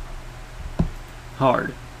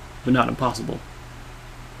 Hard, but not impossible.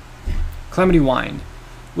 Calamity whined,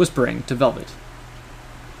 whispering to Velvet.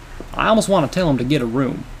 I almost want to tell him to get a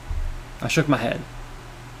room. I shook my head.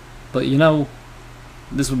 But you know,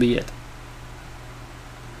 this would be it.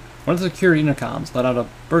 One of the security intercoms let out a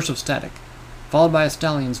burst of static, followed by a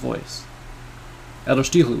stallion's voice. Elder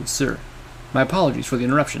Steelhooves, sir, my apologies for the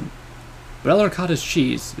interruption, but Elder Cottage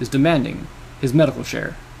Cheese is demanding his medical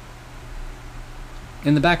share.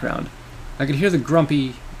 In the background, I could hear the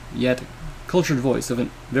grumpy, yet cultured voice of a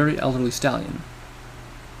very elderly stallion.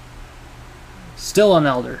 Still an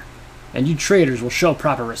elder, and you traitors will show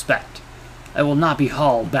proper respect. I will not be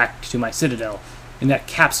hauled back to my citadel in that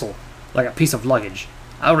capsule like a piece of luggage.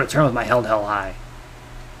 I will return with my head held high.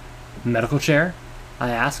 Medical chair? I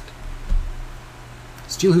asked.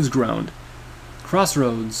 Steelhooves groaned.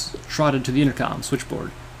 Crossroads trotted to the intercom switchboard,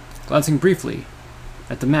 glancing briefly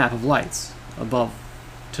at the map of lights above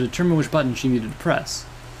to determine which button she needed to press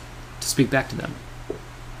to speak back to them.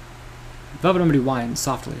 Velvet Remedy whined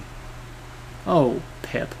softly. Oh,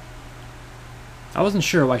 Pip. I wasn't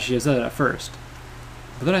sure why she had said it at first,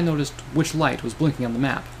 but then I noticed which light was blinking on the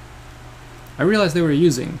map. I realized they were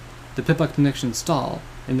using the Pip-Up connection stall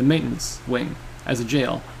in the maintenance wing as a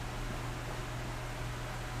jail.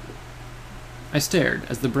 I stared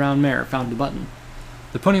as the brown mare found the button,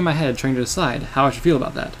 the pony in my head trying to decide how I should feel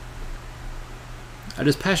about that. I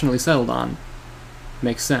dispassionately settled on,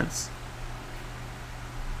 makes sense.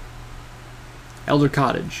 Elder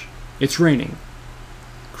Cottage. It's raining.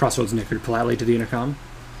 Crossroads nickered politely to the intercom.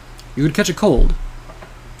 You could catch a cold,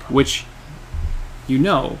 which, you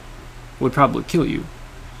know, would probably kill you.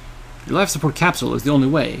 Your life support capsule is the only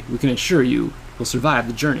way we can ensure you will survive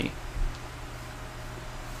the journey.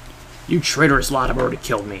 You traitorous lot have already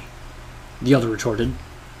killed me, the elder retorted.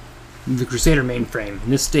 The Crusader mainframe in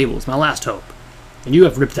this stable is my last hope, and you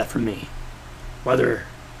have ripped that from me. Whether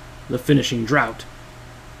the finishing draught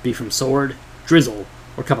be from sword, drizzle,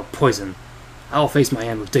 or cup of poison, I will face my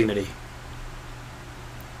end with dignity.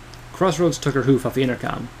 Crossroads took her hoof off the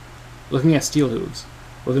intercom, looking at Steelhooves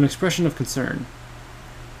with an expression of concern.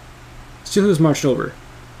 Steelhooves marched over,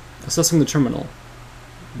 assessing the terminal,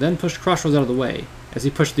 then pushed Crossroads out of the way as he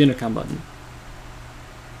pushed the intercom button.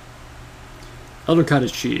 Elder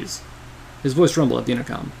Cottage Cheese. His voice rumbled at the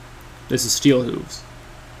intercom. This is Steelhooves.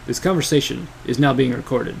 This conversation is now being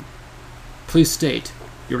recorded. Please state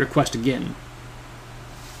your request again.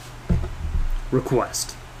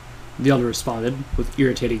 Request, the elder responded with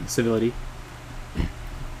irritating civility.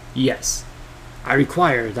 Yes, I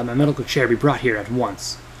require that my medical chair be brought here at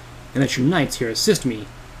once, and that your knights here assist me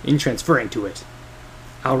in transferring to it.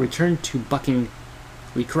 I'll return to Buckingley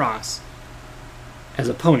Cross as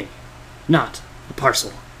a pony, not a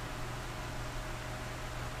parcel.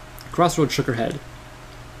 Crossroads shook her head.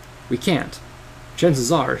 We can't. Chances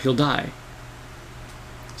are he'll die.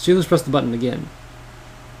 Steelers pressed the button again.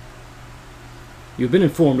 You've been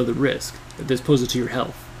informed of the risk that this poses to your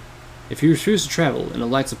health. If you refuse to travel in a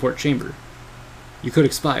light support chamber, you could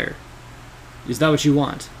expire. Is that what you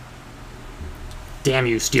want? Damn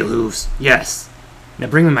you, Steelhooves. Yes. Now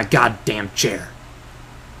bring me my goddamn chair.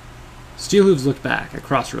 Steelhooves looked back at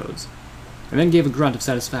Crossroads, and then gave a grunt of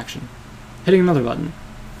satisfaction, hitting another button.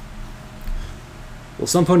 Will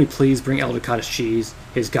some pony please bring Elder Cottage Cheese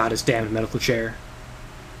his goddess-damned medical chair?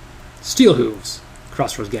 Steelhooves,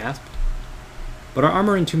 Crossroads gasped. But our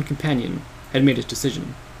armor-entombed companion had made his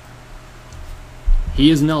decision. He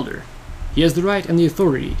is an elder. He has the right and the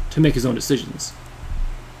authority to make his own decisions.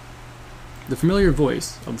 The familiar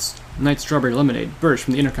voice of Knight Strawberry Lemonade burst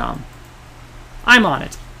from the intercom. I'm on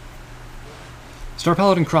it! Star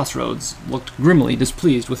Paladin Crossroads looked grimly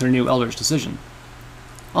displeased with her new elder's decision.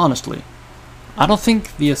 Honestly, I don't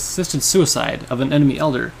think the assisted suicide of an enemy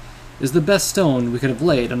elder is the best stone we could have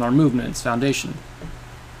laid on our movement's foundation.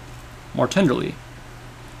 More tenderly,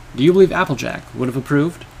 do you believe Applejack would have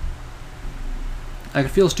approved? I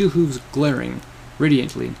could feel Steelhooves glaring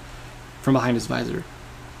radiantly from behind his visor.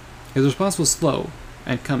 His response was slow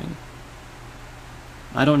and coming.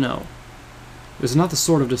 I don't know. It was not the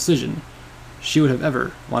sort of decision she would have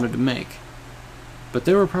ever wanted to make. But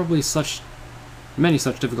there were probably many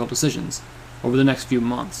such difficult decisions over the next few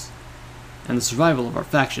months, and the survival of our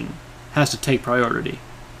faction has to take priority.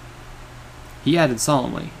 He added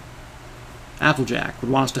solemnly, Applejack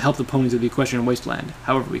would want us to help the ponies of the Equestrian Wasteland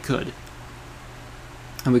however we could.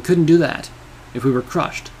 And we couldn't do that if we were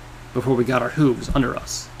crushed before we got our hooves under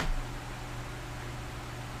us.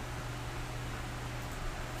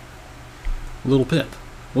 Little Pip,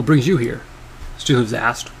 what brings you here? Steelhooves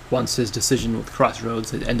asked once his decision with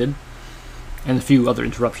Crossroads had ended, and a few other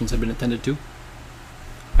interruptions had been attended to.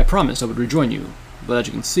 I promised I would rejoin you, but as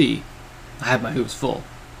you can see, I have my hooves full.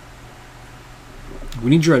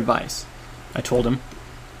 We need your advice, I told him.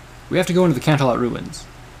 We have to go into the Canterlot ruins.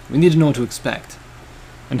 We need to know what to expect,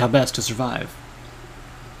 and how best to survive.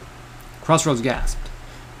 Crossroads gasped.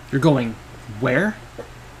 You're going where?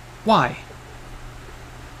 Why?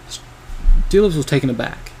 Steelhooves was taken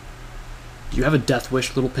aback. Do you have a death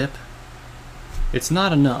wish, little Pip? It's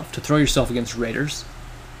not enough to throw yourself against raiders.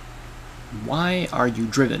 Why are you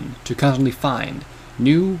driven to constantly find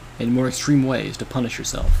new and more extreme ways to punish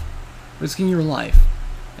yourself, risking your life,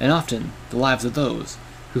 and often the lives of those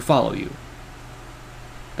who follow you?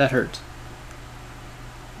 That hurt.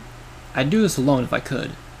 I'd do this alone if I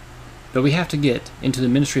could, but we have to get into the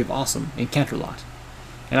Ministry of Awesome in Canterlot,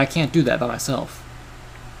 and I can't do that by myself.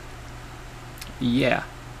 Yeah,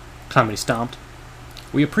 Calamity stomped.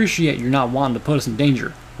 We appreciate you're not wanting to put us in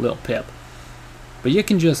danger, Lil Pip, but you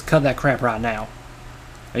can just cut that crap right now.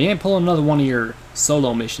 And you ain't pulling another one of your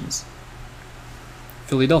solo missions.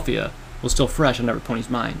 Philadelphia was still fresh on everypony's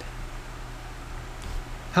mind.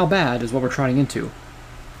 How bad is what we're trying into?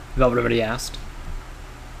 Velvet Remedy asked.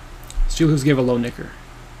 Steelhooves gave a low nicker.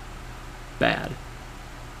 Bad.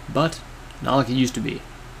 But not like it used to be.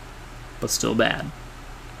 But still bad.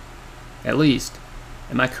 At least,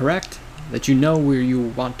 am I correct that you know where you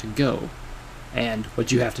want to go, and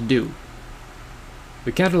what you have to do?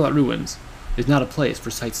 The Canterlot Ruins is not a place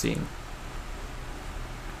for sightseeing.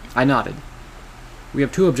 I nodded. We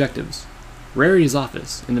have two objectives: Rarity's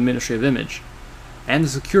office in the Ministry of Image, and the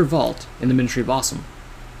secure vault in the Ministry of Awesome.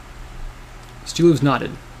 Steelhooves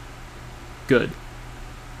nodded. Good.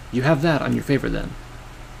 You have that on your favor then.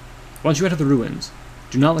 Once you enter the ruins,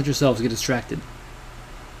 do not let yourselves get distracted.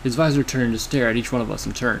 His visor turned to stare at each one of us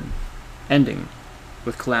in turn, ending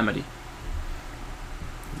with Calamity.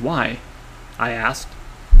 Why? I asked,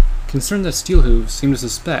 concerned that Steelhooves seemed to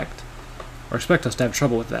suspect, or expect us to have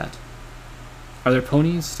trouble with that. Are there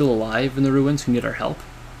ponies still alive in the ruins who need our help?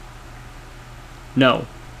 No.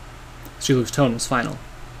 Steelhooves' tone was final.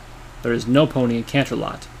 There is no pony in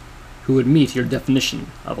Canterlot who would meet your definition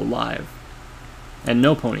of alive, and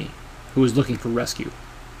no pony who is looking for rescue.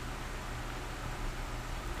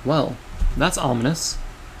 Well, that's ominous,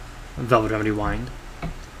 Velvet Remedy whined.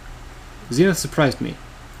 Zenith surprised me,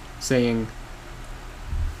 saying,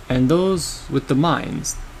 and those with the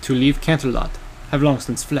minds to leave Canterlot have long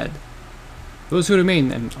since fled. Those who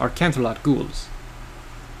remain are Canterlot ghouls,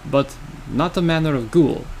 but not the manner of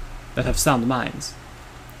ghoul that have sound minds.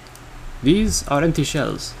 These are empty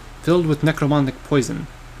shells, filled with necromantic poison,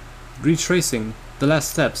 retracing the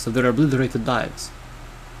last steps of their obliterated lives.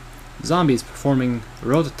 Zombies performing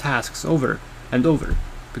rote tasks over and over,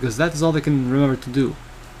 because that is all they can remember to do.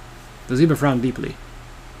 The zebra frowned deeply.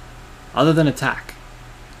 Other than attack,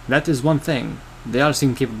 that is one thing they all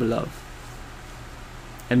seem capable of.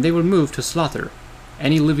 And they will move to slaughter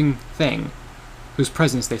any living thing whose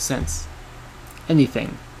presence they sense.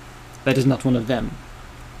 Anything that is not one of them.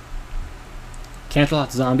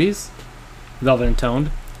 Canterlot zombies? Velvet intoned.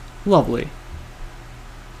 Lovely.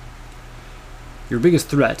 Your biggest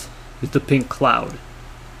threat is the pink cloud,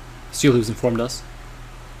 Steelhooves informed us.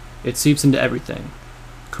 It seeps into everything,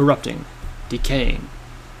 corrupting, decaying,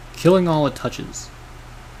 killing all it touches.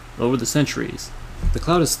 Over the centuries, the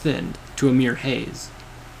cloud has thinned to a mere haze.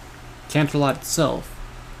 Canterlot itself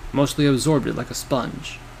mostly absorbed it like a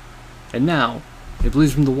sponge, and now it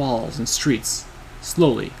bleeds from the walls and streets,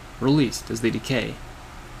 slowly released as they decay.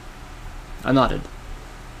 I nodded.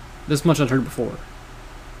 This much I'd heard before.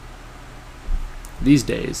 These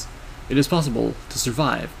days, it is possible to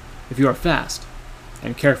survive if you are fast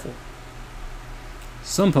and careful.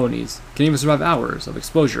 Some ponies can even survive hours of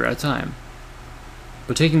exposure at a time,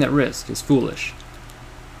 but taking that risk is foolish.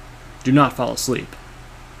 Do not fall asleep.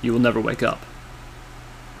 You will never wake up.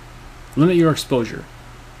 Limit your exposure.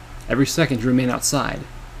 Every second you remain outside,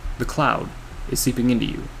 the cloud is seeping into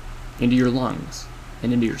you, into your lungs,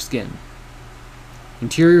 and into your skin.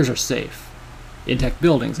 Interiors are safe, intact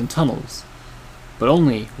buildings and tunnels, but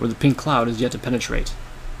only where the pink cloud is yet to penetrate.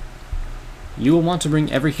 You will want to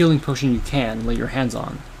bring every healing potion you can lay your hands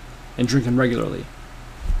on, and drink them regularly.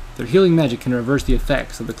 Their healing magic can reverse the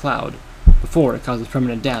effects of the cloud before it causes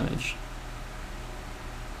permanent damage.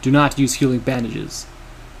 Do not use healing bandages.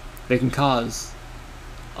 They can cause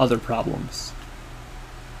other problems.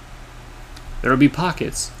 There will be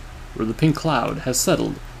pockets where the pink cloud has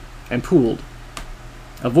settled and pooled.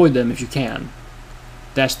 Avoid them if you can.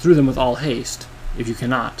 Dash through them with all haste if you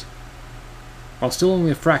cannot. While still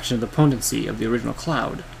only a fraction of the potency of the original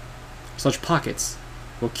cloud, such pockets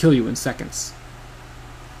will kill you in seconds.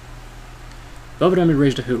 Velvet Emmy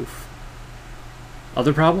raised a hoof.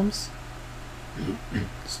 Other problems?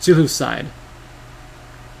 Steelhooves sighed.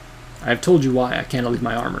 I have told you why I can't leave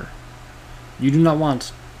my armor. You do not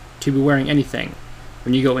want to be wearing anything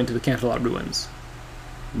when you go into the Canterlot ruins.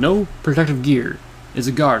 No protective gear is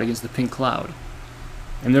a guard against the pink cloud,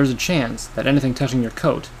 and there is a chance that anything touching your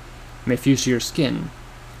coat may fuse to your skin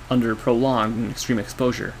under prolonged and extreme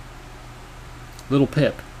exposure. Little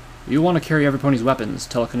Pip, you want to carry everypony's weapons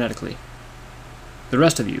telekinetically. The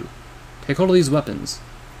rest of you, take hold of these weapons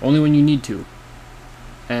only when you need to,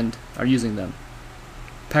 and are using them.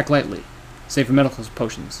 Pack lightly, save for medical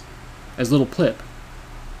potions, as Little Pip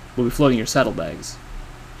will be floating your saddlebags.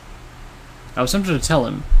 I was tempted to tell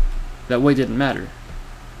him that weight didn't matter,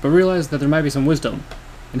 but realized that there might be some wisdom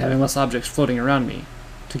in having less objects floating around me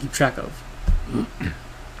to keep track of.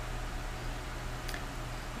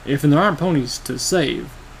 If there aren't ponies to save,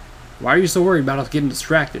 why are you so worried about us getting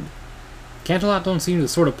distracted? Canterlot don't seem the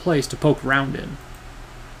sort of place to poke around in.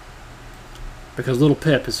 Because Little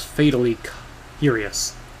Pip is fatally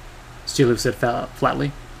curious, Steelhooves said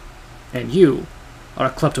flatly. And you are a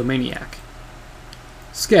kleptomaniac.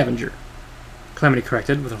 Scavenger, Calamity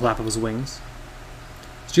corrected with a flap of his wings.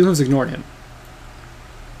 Steelhooves ignored him.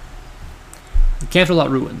 The Canterlot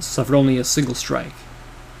ruins suffered only a single strike.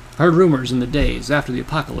 I heard rumors in the days after the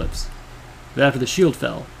apocalypse that after the shield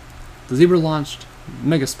fell, the zebra launched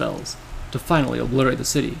megaspells to finally obliterate the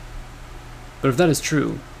city. But if that is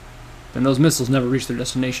true, then those missiles never reached their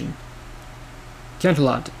destination.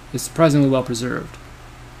 Canterlot is surprisingly well preserved,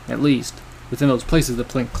 at least within those places the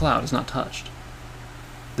pink cloud is not touched.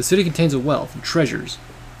 The city contains a wealth of treasures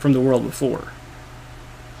from the world before.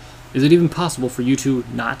 Is it even possible for you two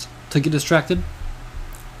not to get distracted?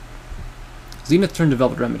 Zenith turned to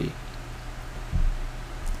Velvet Remedy.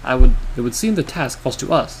 It would seem the task falls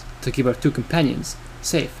to us to keep our two companions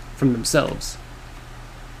safe from themselves.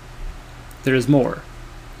 There is more,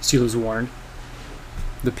 Steelers warned.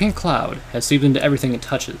 The pink cloud has seeped into everything it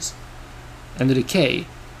touches, and the decay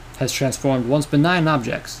has transformed once benign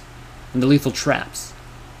objects into lethal traps.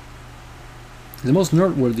 The most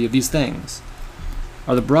noteworthy of these things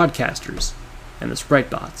are the broadcasters and the sprite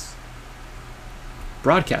bots.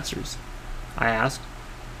 Broadcasters? I asked.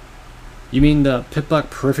 You mean the Pip-Buck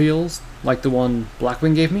peripherals like the one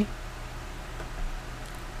Blackwing gave me?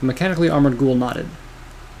 The mechanically armored ghoul nodded.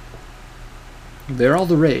 They're all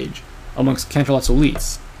the rage amongst Canterlot's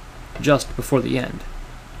elites just before the end.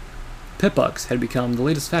 Pip-Bucks had become the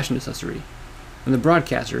latest fashion accessory, and the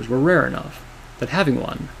broadcasters were rare enough that having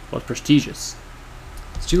one was prestigious.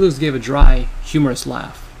 Steelers gave a dry, humorous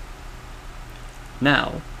laugh.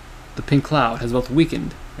 Now, the pink cloud has both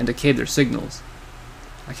weakened and decayed their signals.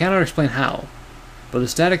 I cannot explain how, but the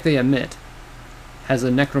static they emit has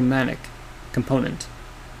a necromantic component.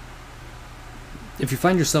 If you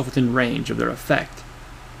find yourself within range of their effect,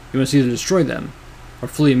 you must either destroy them or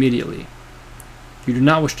flee immediately. You do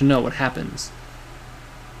not wish to know what happens,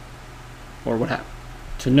 or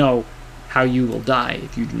to know how you will die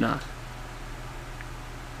if you do not.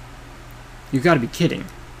 You've got to be kidding,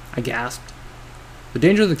 I gasped. The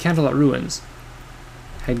danger of the Canterlot ruins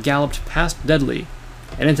had galloped past deadly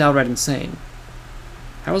and into outright insane.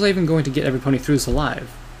 How was I even going to get every pony through this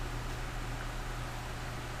alive?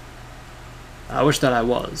 I wish that I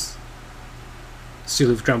was,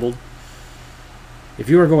 Steelhoof grumbled. If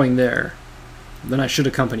you are going there, then I should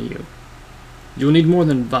accompany you. You will need more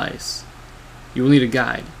than advice. You will need a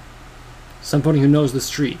guide. Some pony who knows the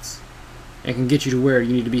streets and can get you to where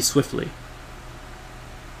you need to be swiftly.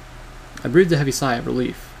 I breathed a heavy sigh of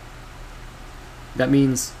relief. That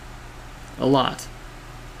means a lot.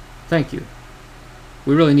 Thank you.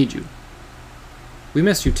 We really need you. We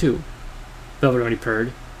missed you too, Velvet only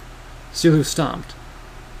purred. Steelhoof stomped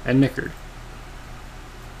and nickered.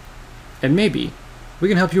 And maybe we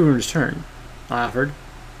can help you in return, I offered.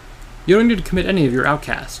 You don't need to commit any of your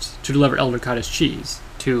outcasts to deliver Elder Cottage cheese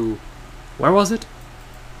to... where was it?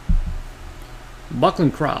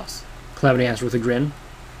 Buckland Cross, Calamity answered with a grin.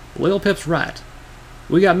 Lil Pip's right.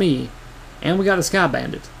 We got me, and we got a Sky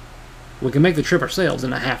Bandit. We can make the trip ourselves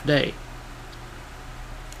in a half day.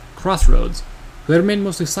 Crossroads, who had remained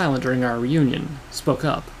mostly silent during our reunion, spoke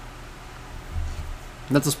up.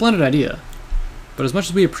 That's a splendid idea, but as much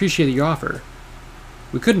as we appreciate your offer,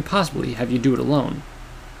 we couldn't possibly have you do it alone.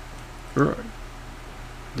 There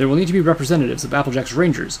will need to be representatives of Applejack's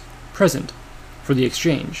Rangers present for the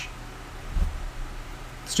exchange.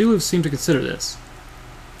 Steelhoof seemed to consider this.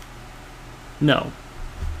 No.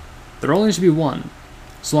 There only needs to be one,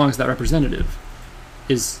 so long as that representative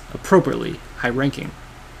is appropriately high-ranking.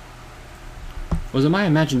 Was it my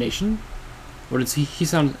imagination, or did he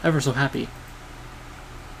sound ever so happy?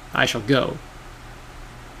 I shall go.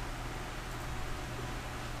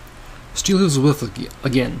 Steelhooves was with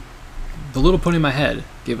again. The little pony in my head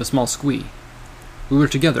gave a small squee. We were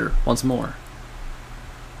together once more.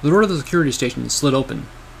 The door of the security station slid open,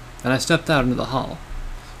 and I stepped out into the hall.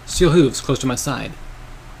 Steelhooves close to my side.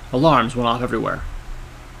 Alarms went off everywhere.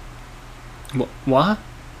 What?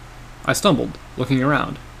 I stumbled, looking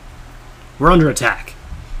around. We're under attack.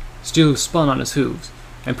 Steelhooves spun on his hooves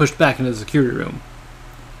and pushed back into the security room.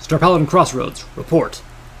 Star Paladin Crossroads, report.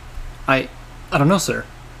 I don't know, sir,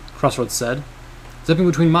 Crossroads said, zipping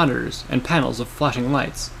between monitors and panels of flashing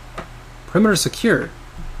lights. Perimeter secure.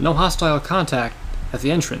 No hostile contact at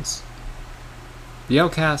the entrance. The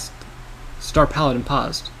outcast Star Paladin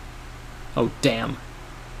paused. Oh, damn.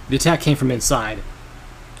 The attack came from inside.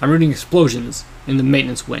 I'm reading explosions in the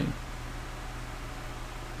maintenance wing.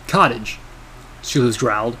 Cottage, Steelhooves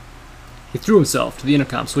growled. He threw himself to the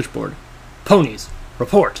intercom switchboard. Ponies,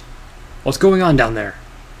 report. What's going on down there?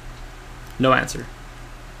 No answer.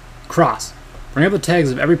 Cross, bring up the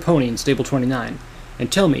tags of every pony in Stable 29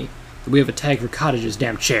 and tell me that we have a tag for Cottage's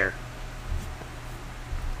damn chair.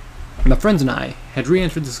 My friends and I had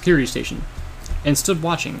re-entered the security station and stood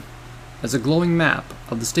watching as a glowing map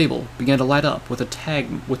of the stable began to light up with tag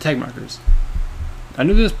markers. I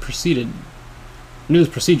knew this procedure,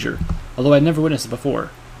 although I had never witnessed it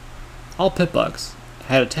before. All Pip-Bucks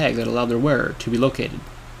had a tag that allowed their wearer to be located.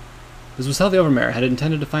 This was how the Overmare had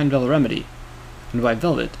intended to find Veloremity, and why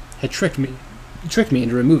Velvet had tricked me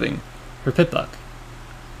into removing her Pip-Buck.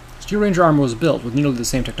 Steel Ranger armor was built with nearly the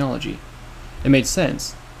same technology. It made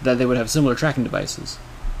sense that they would have similar tracking devices.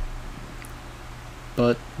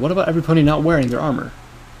 But what about every pony not wearing their armor?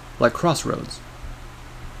 Like Crossroads.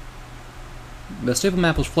 The stable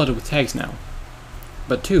map was flooded with tags now,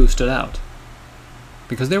 but two stood out.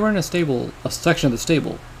 because they were in a section of the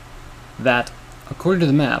stable that, according to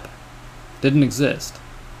the map, didn't exist.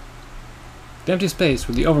 The empty space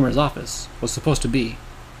where the Overmare's office was supposed to be.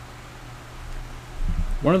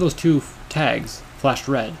 One of those two tags flashed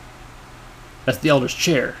red. "That's the Elder's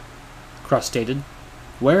chair," Cross stated.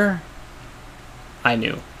 "Where?" I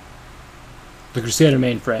knew. The Crusader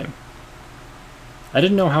mainframe. I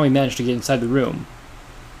didn't know how he managed to get inside the room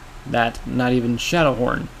that not even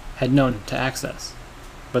Shadowhorn had known to access.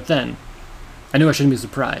 But then, I knew I shouldn't be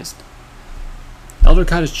surprised. Elder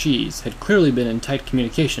Cottage Cheese had clearly been in tight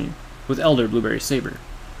communication with Elder Blueberry Saber,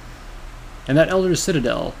 and that Elder's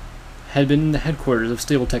Citadel had been in the headquarters of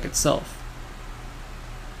Stabletech itself.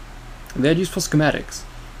 They had useful schematics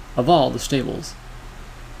of all the stables.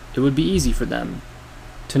 It would be easy for them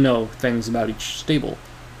to know things about each stable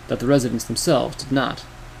that the residents themselves did not.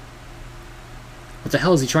 "What the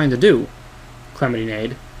hell is he trying to do?" Clemity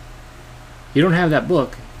neighed. "He don't have that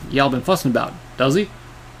book y'all been fussing about, does he?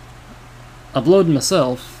 Uploading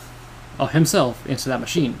himself into that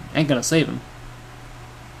machine ain't gonna save him."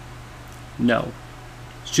 "No,"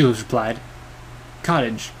 Steelhooves replied.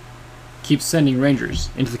 "Cottage keeps sending rangers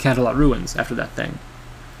into the Canterlot ruins after that thing,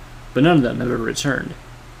 but none of them have ever returned.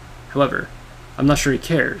 However, I'm not sure he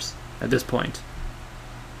cares at this point."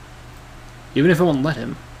 "Even if it won't let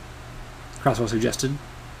him," Crosswell suggested,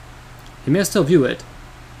 "he may still view it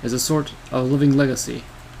as a sort of living legacy."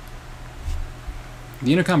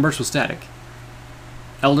 The intercom burst with static.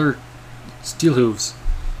 "Elder Steelhooves,"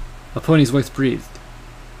 a pony's voice breathed.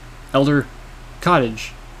 "Elder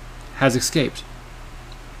Cottage has escaped."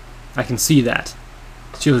 "I can see that,"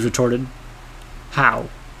 Steelhooves retorted. "How?"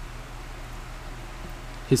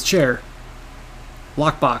 "His chair.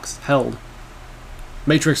 Lockbox held.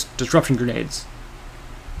 Matrix disruption grenades."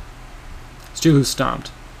 Steelhooves stomped.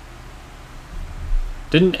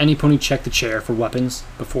 "Didn't any pony check the chair for weapons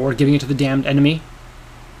before giving it to the damned enemy?"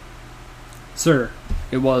 "Sir,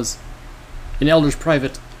 it was an Elder's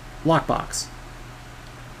private lockbox,"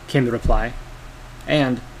 came the reply,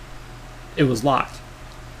 "and it was locked."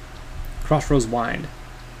 Crossroads whined.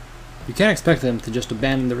 You can't expect them to just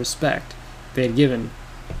abandon the respect they had given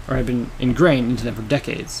or had been ingrained into them for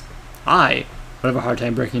decades. I would have a hard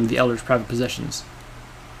time breaking into the Elder's private possessions.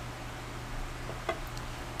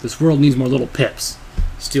 "This world needs more little pips,"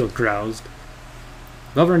 Steel groused.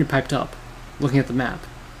 Velverini piped up, looking at the map.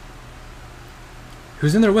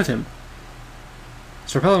 "Who's in there with him?"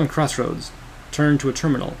 Sarpello and Crossroads turned to a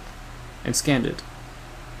terminal and scanned it.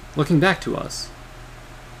 Looking back to us,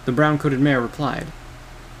 the brown-coated mare replied,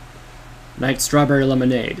 "Night strawberry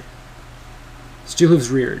lemonade."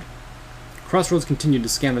 Steelhooves reared. Crossroads continued to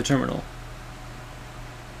scan the terminal.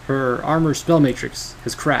 "Her armor spell matrix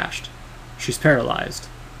has crashed. She's paralyzed.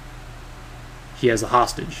 He has a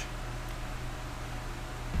hostage."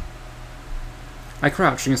 I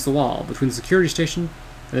crouched against the wall between the security station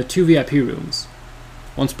and the two VIP rooms,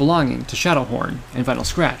 once belonging to Shadowhorn and Vinyl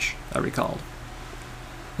Scratch, I recalled.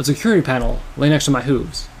 The security panel lay next to my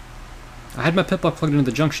hooves. I had my Pip-Buck plugged into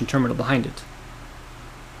the junction terminal behind it.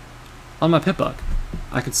 On my Pip-Buck,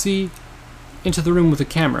 I could see into the room with a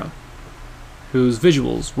camera, whose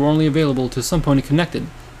visuals were only available to some pony connected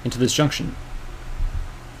into this junction.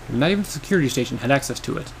 Not even the security station had access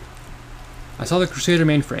to it. I saw the Crusader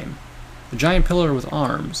mainframe, a giant pillar with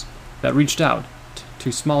arms that reached out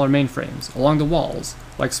to smaller mainframes along the walls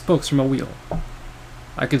like spokes from a wheel.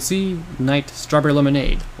 I could see Night Strawberry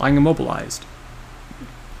Lemonade lying immobilized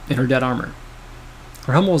in her dead armor.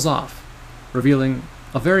 Her helmet was off, revealing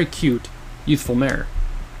a very cute, youthful mare.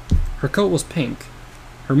 Her coat was pink,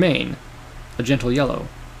 her mane a gentle yellow.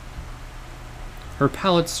 Her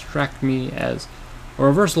palette struck me as a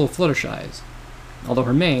reversal of Fluttershy's, although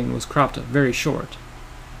her mane was cropped very short.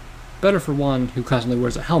 Better for one who constantly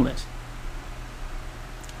wears a helmet.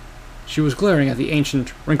 She was glaring at the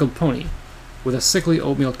ancient, wrinkled pony with a sickly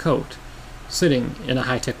oatmeal coat, sitting in a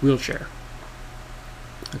high-tech wheelchair.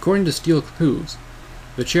 According to Steel Hooves,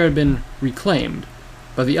 the chair had been reclaimed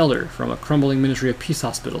by the Elder from a crumbling Ministry of Peace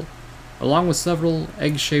hospital, along with several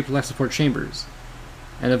egg-shaped life support chambers,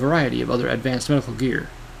 and a variety of other advanced medical gear.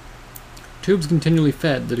 Tubes continually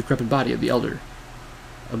fed the decrepit body of the Elder,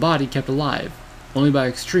 a body kept alive only by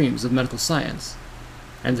extremes of medical science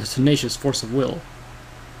and the tenacious force of will.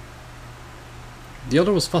 The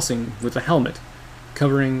Elder was fussing with a helmet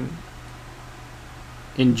covering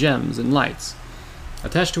in gems and lights,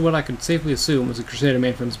 attached to what I could safely assume was a Crusader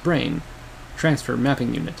mainframe's brain transfer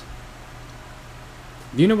mapping unit.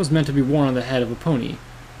 The unit was meant to be worn on the head of a pony,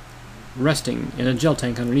 resting in a gel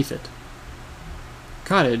tank underneath it.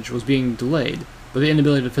 Cottage was being delayed by the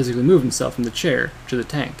inability to physically move himself from the chair to the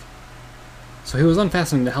tank. so he was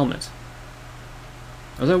unfastening the helmet.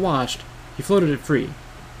 As I watched, he floated it free.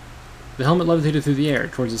 The helmet levitated through the air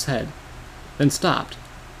towards his head, then stopped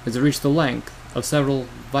as it reached the length of several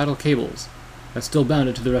vital cables that still bound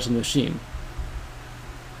it to the rest of the machine.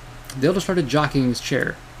 The elder started jockeying his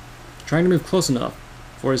chair, trying to move close enough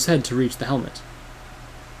for his head to reach the helmet.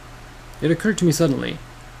 It occurred to me suddenly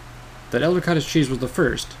that Elder Cottage Cheese was the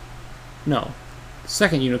first, no,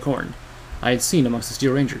 second unicorn I had seen amongst the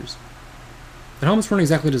Steel Rangers. The helmets weren't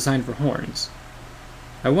exactly designed for horns.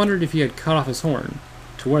 I wondered if he had cut off his horn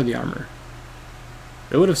to wear the armor.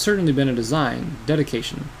 It would have certainly been a design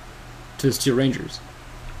dedication to the Steel Rangers.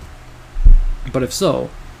 But if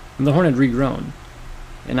so, then the horn had regrown,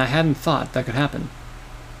 and I hadn't thought that could happen.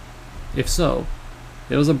 If so,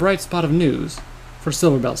 it was a bright spot of news for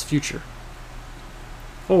Silverbell's future.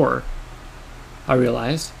 Or, I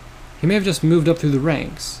realized, he may have just moved up through the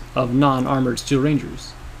ranks of non-armored Steel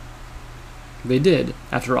Rangers. They did,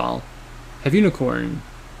 after all, have unicorns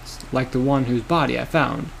like the one whose body I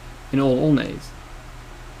found in Old Olney's.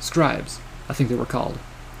 Scribes, I think they were called.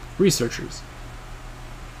 Researchers.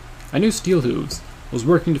 I knew Steelhooves was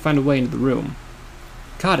working to find a way into the room.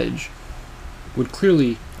 Cottage would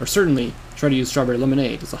clearly, or certainly, try to use Strawberry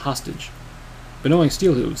Lemonade as a hostage, but knowing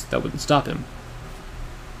Steelhooves, that wouldn't stop him.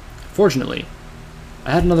 Fortunately,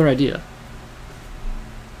 I had another idea.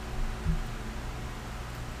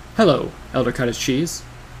 "Hello, Elder Cottage Cheese,"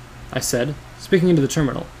 I said, speaking into the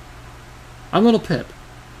terminal. "I'm Little Pip.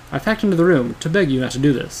 I've hacked into the room to beg you not to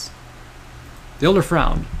do this." The elder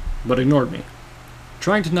frowned, but ignored me,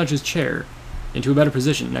 trying to nudge his chair into a better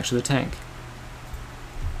position next to the tank.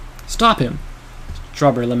 "Stop him!"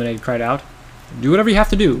 Strawberry Lemonade cried out. "Do whatever you have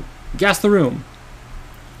to do. Gas the room."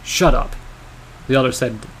 "Shut up," the elder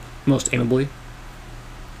said most amiably.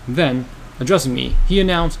 Then, addressing me, he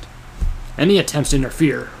announced, "Any attempts to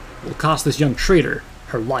interfere will cost this young traitor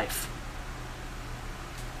her life."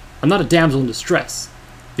 "I'm not a damsel in distress,"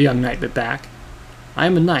 the young knight bit back. "I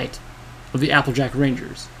am a knight of the Applejack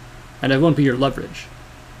Rangers, and I won't be your leverage.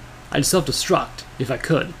 I'd self-destruct, if I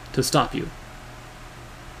could, to stop you."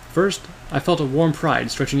 First, I felt a warm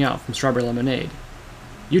pride stretching out from Strawberry Lemonade.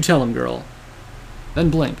 "You tell him, girl." Then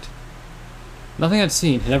blinked. Nothing I'd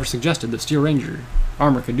seen had ever suggested that Steel Ranger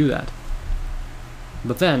armor could do that.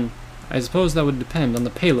 But then, I suppose that would depend on the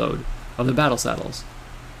payload of the battle saddles.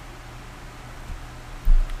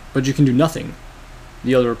 "But you can do nothing,"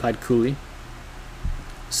 the elder replied coolly.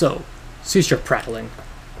 "So, cease your prattling."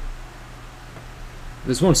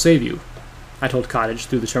 "This won't save you," I told Cottage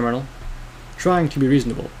through the terminal, trying to be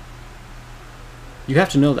reasonable. "You have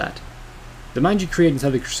to know that. The mind you create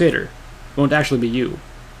inside the Crusader won't actually be you."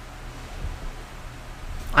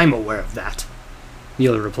 "I'm aware of that," the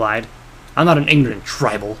elder replied. "I'm not an ignorant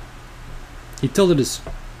tribal." He tilted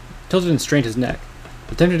and strained his neck,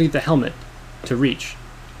 attempting to get the helmet to reach.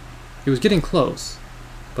 He was getting close,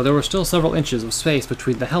 but there were still several inches of space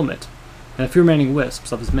between the helmet and a few remaining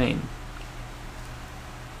wisps of his mane.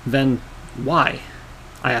 "Then, why?"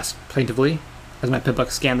 I asked plaintively, as my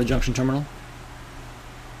pipbuck scanned the junction terminal.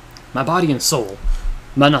 "My body and soul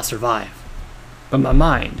might not survive, but my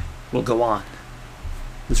mind will go on.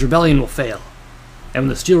 This rebellion will fail, and when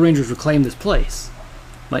the Steel Rangers reclaim this place,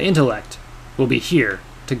 my intellect will be here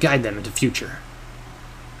to guide them into future."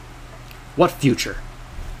 "What future?"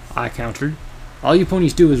 I countered. "All you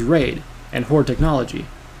ponies do is raid and hoard technology,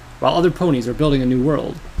 while other ponies are building a new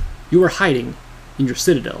world. You are hiding in your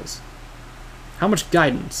citadels. How much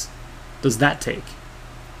guidance does that take?"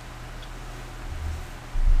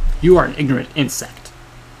 "You are an ignorant insect,"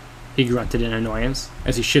 he grunted in annoyance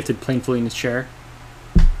as he shifted painfully in his chair.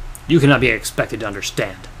 "You cannot be expected to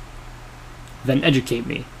understand." "Then educate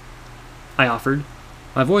me," I offered,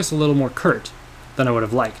 my voice a little more curt than I would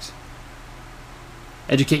have liked.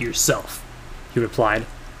 "Educate yourself," he replied.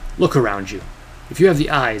 "Look around you. If you have the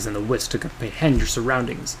eyes and the wits to comprehend your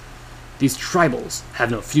surroundings, these tribals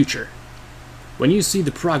have no future. When you see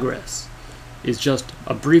the progress is just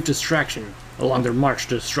a brief distraction along their march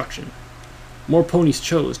to destruction. More ponies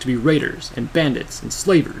chose to be raiders and bandits and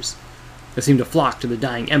slavers that seem to flock to the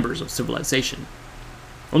dying embers of civilization.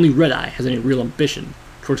 Only Red Eye has any real ambition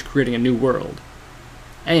towards creating a new world.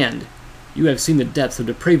 And you have seen the depths of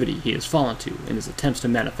depravity he has fallen to in his attempts to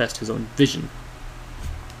manifest his own vision.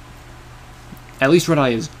 At least Red Eye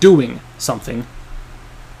is doing something.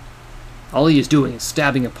 All he is doing is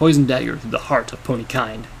stabbing a poisoned dagger through the heart of pony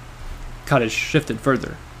kind." Cottage shifted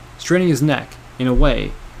further, straining his neck in a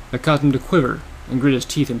way that caused him to quiver and grit his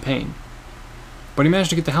teeth in pain. But he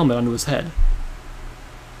managed to get the helmet onto his head.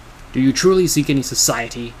 "Do you truly seek any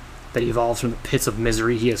society that evolves from the pits of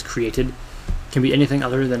misery he has created, can be anything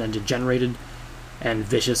other than a degenerated and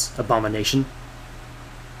vicious abomination.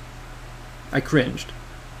 I cringed,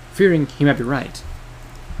 fearing he might be right.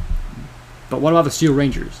 But what about the Steel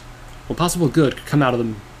Rangers? What possible good could come out of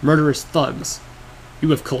the murderous thugs you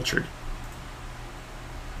have cultured?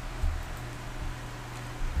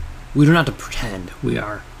 We do not have to pretend we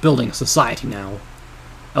are building a society now,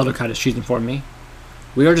 Elder Kkat informed me.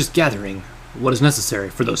 We are just gathering what is necessary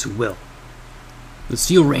for those who will. The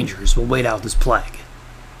Steel Rangers will wait out this plague,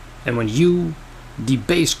 and when you,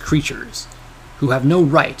 debased creatures, who have no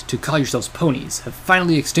right to call yourselves ponies, have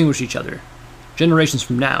finally extinguished each other, generations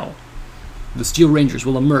from now, the Steel Rangers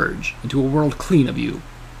will emerge into a world clean of you.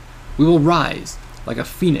 We will rise like a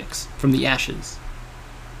phoenix from the ashes.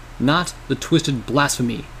 Not the twisted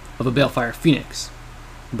blasphemy of a balefire phoenix,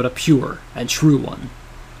 but a pure and true one,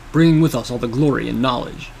 bringing with us all the glory and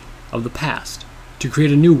knowledge of the past to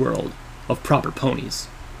create a new world of proper ponies.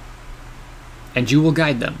 And you will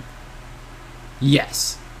guide them.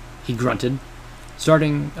 Yes, he grunted,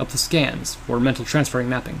 starting up the scans for mental transferring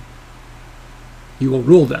mapping. You will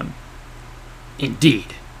rule them.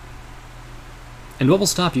 Indeed. And what will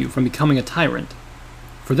stop you from becoming a tyrant?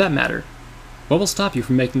 For that matter, what will stop you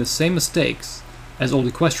from making the same mistakes as old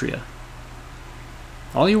Equestria?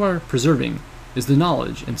 All you are preserving is the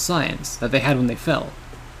knowledge and science that they had when they fell.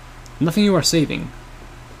 Nothing you are saving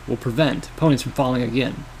will prevent ponies from falling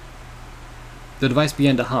again. The device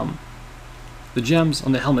began to hum. The gems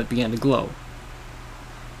on the helmet began to glow.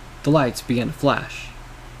 The lights began to flash.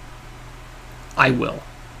 I will,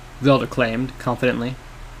 the elder claimed confidently.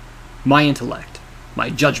 My intellect, my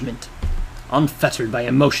judgment, unfettered by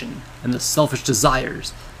emotion and the selfish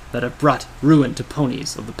desires that have brought ruin to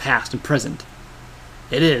ponies of the past and present.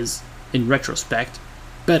 It is, in retrospect,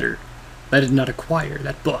 better that I did not acquire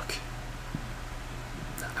that book.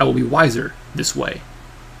 I will be wiser this way.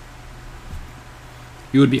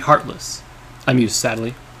 You would be heartless, I mused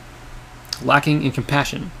sadly, lacking in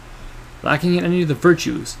compassion, lacking in any of the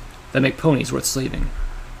virtues that make ponies worth slaving.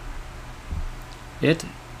 It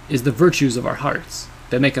is the virtues of our hearts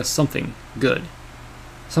that make us something good,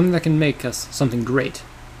 something that can make us something great.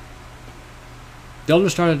 The elder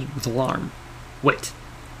started with alarm. Wait,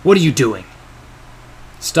 what are you doing?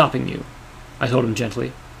 Stopping you, I told him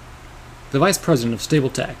gently. The vice president of Stable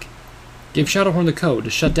Tech gave Shadowhorn the code to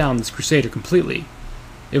shut down this crusader completely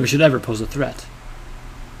if it should ever pose a threat.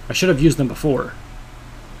 I should have used them before.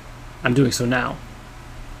 I'm doing so now.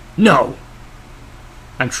 No!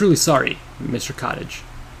 I'm truly sorry, Mr. Kkat,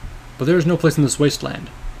 but there is no place in this wasteland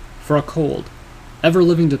for a cold,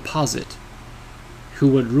 ever-living deposit who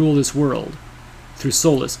would rule this world through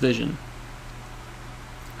soulless vision.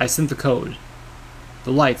 I sent the code.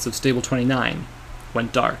 The lights of Stable 29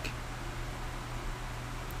 went dark.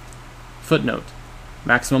 Footnote: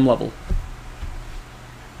 maximum level.